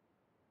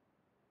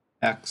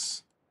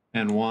x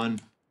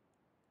n1 ...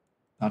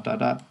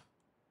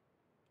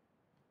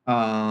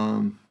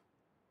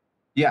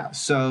 Yeah,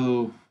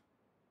 so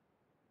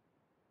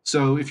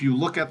if you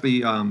look at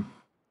the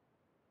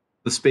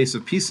space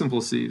of p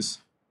simplices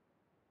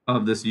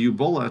of this U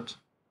bullet,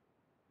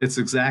 it's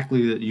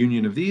exactly the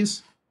union of these.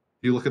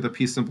 If you look at the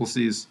p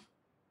simplices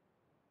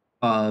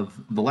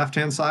of the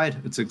left-hand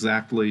side, it's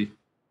exactly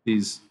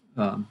these,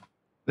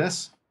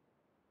 this.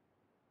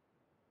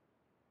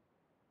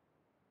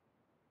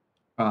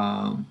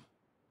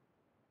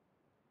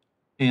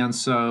 And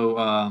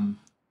so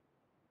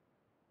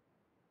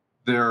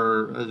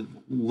they're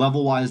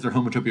level-wise, they're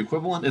homotopy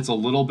equivalent. It's a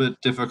little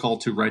bit difficult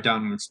to write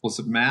down an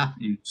explicit map.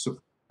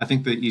 I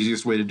think the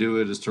easiest way to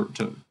do it is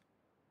to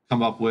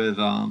come up with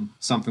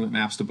something that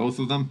maps to both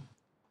of them.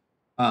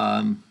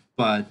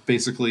 But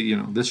basically,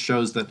 this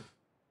shows that.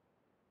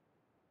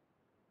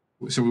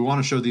 So we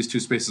want to show these two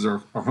spaces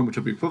are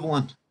homotopy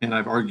equivalent, and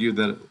I've argued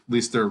that at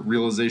least they're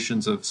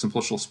realizations of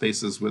simplicial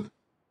spaces with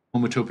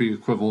homotopy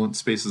equivalent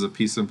spaces of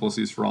p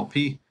simplices for all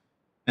p.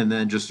 And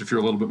then just if you're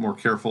a little bit more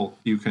careful,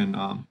 you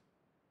can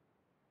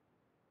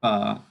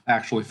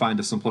actually find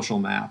a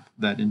simplicial map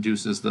that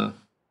induces the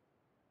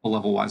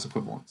level-wise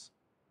equivalence.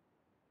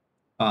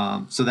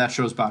 So that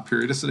shows Bott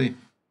periodicity.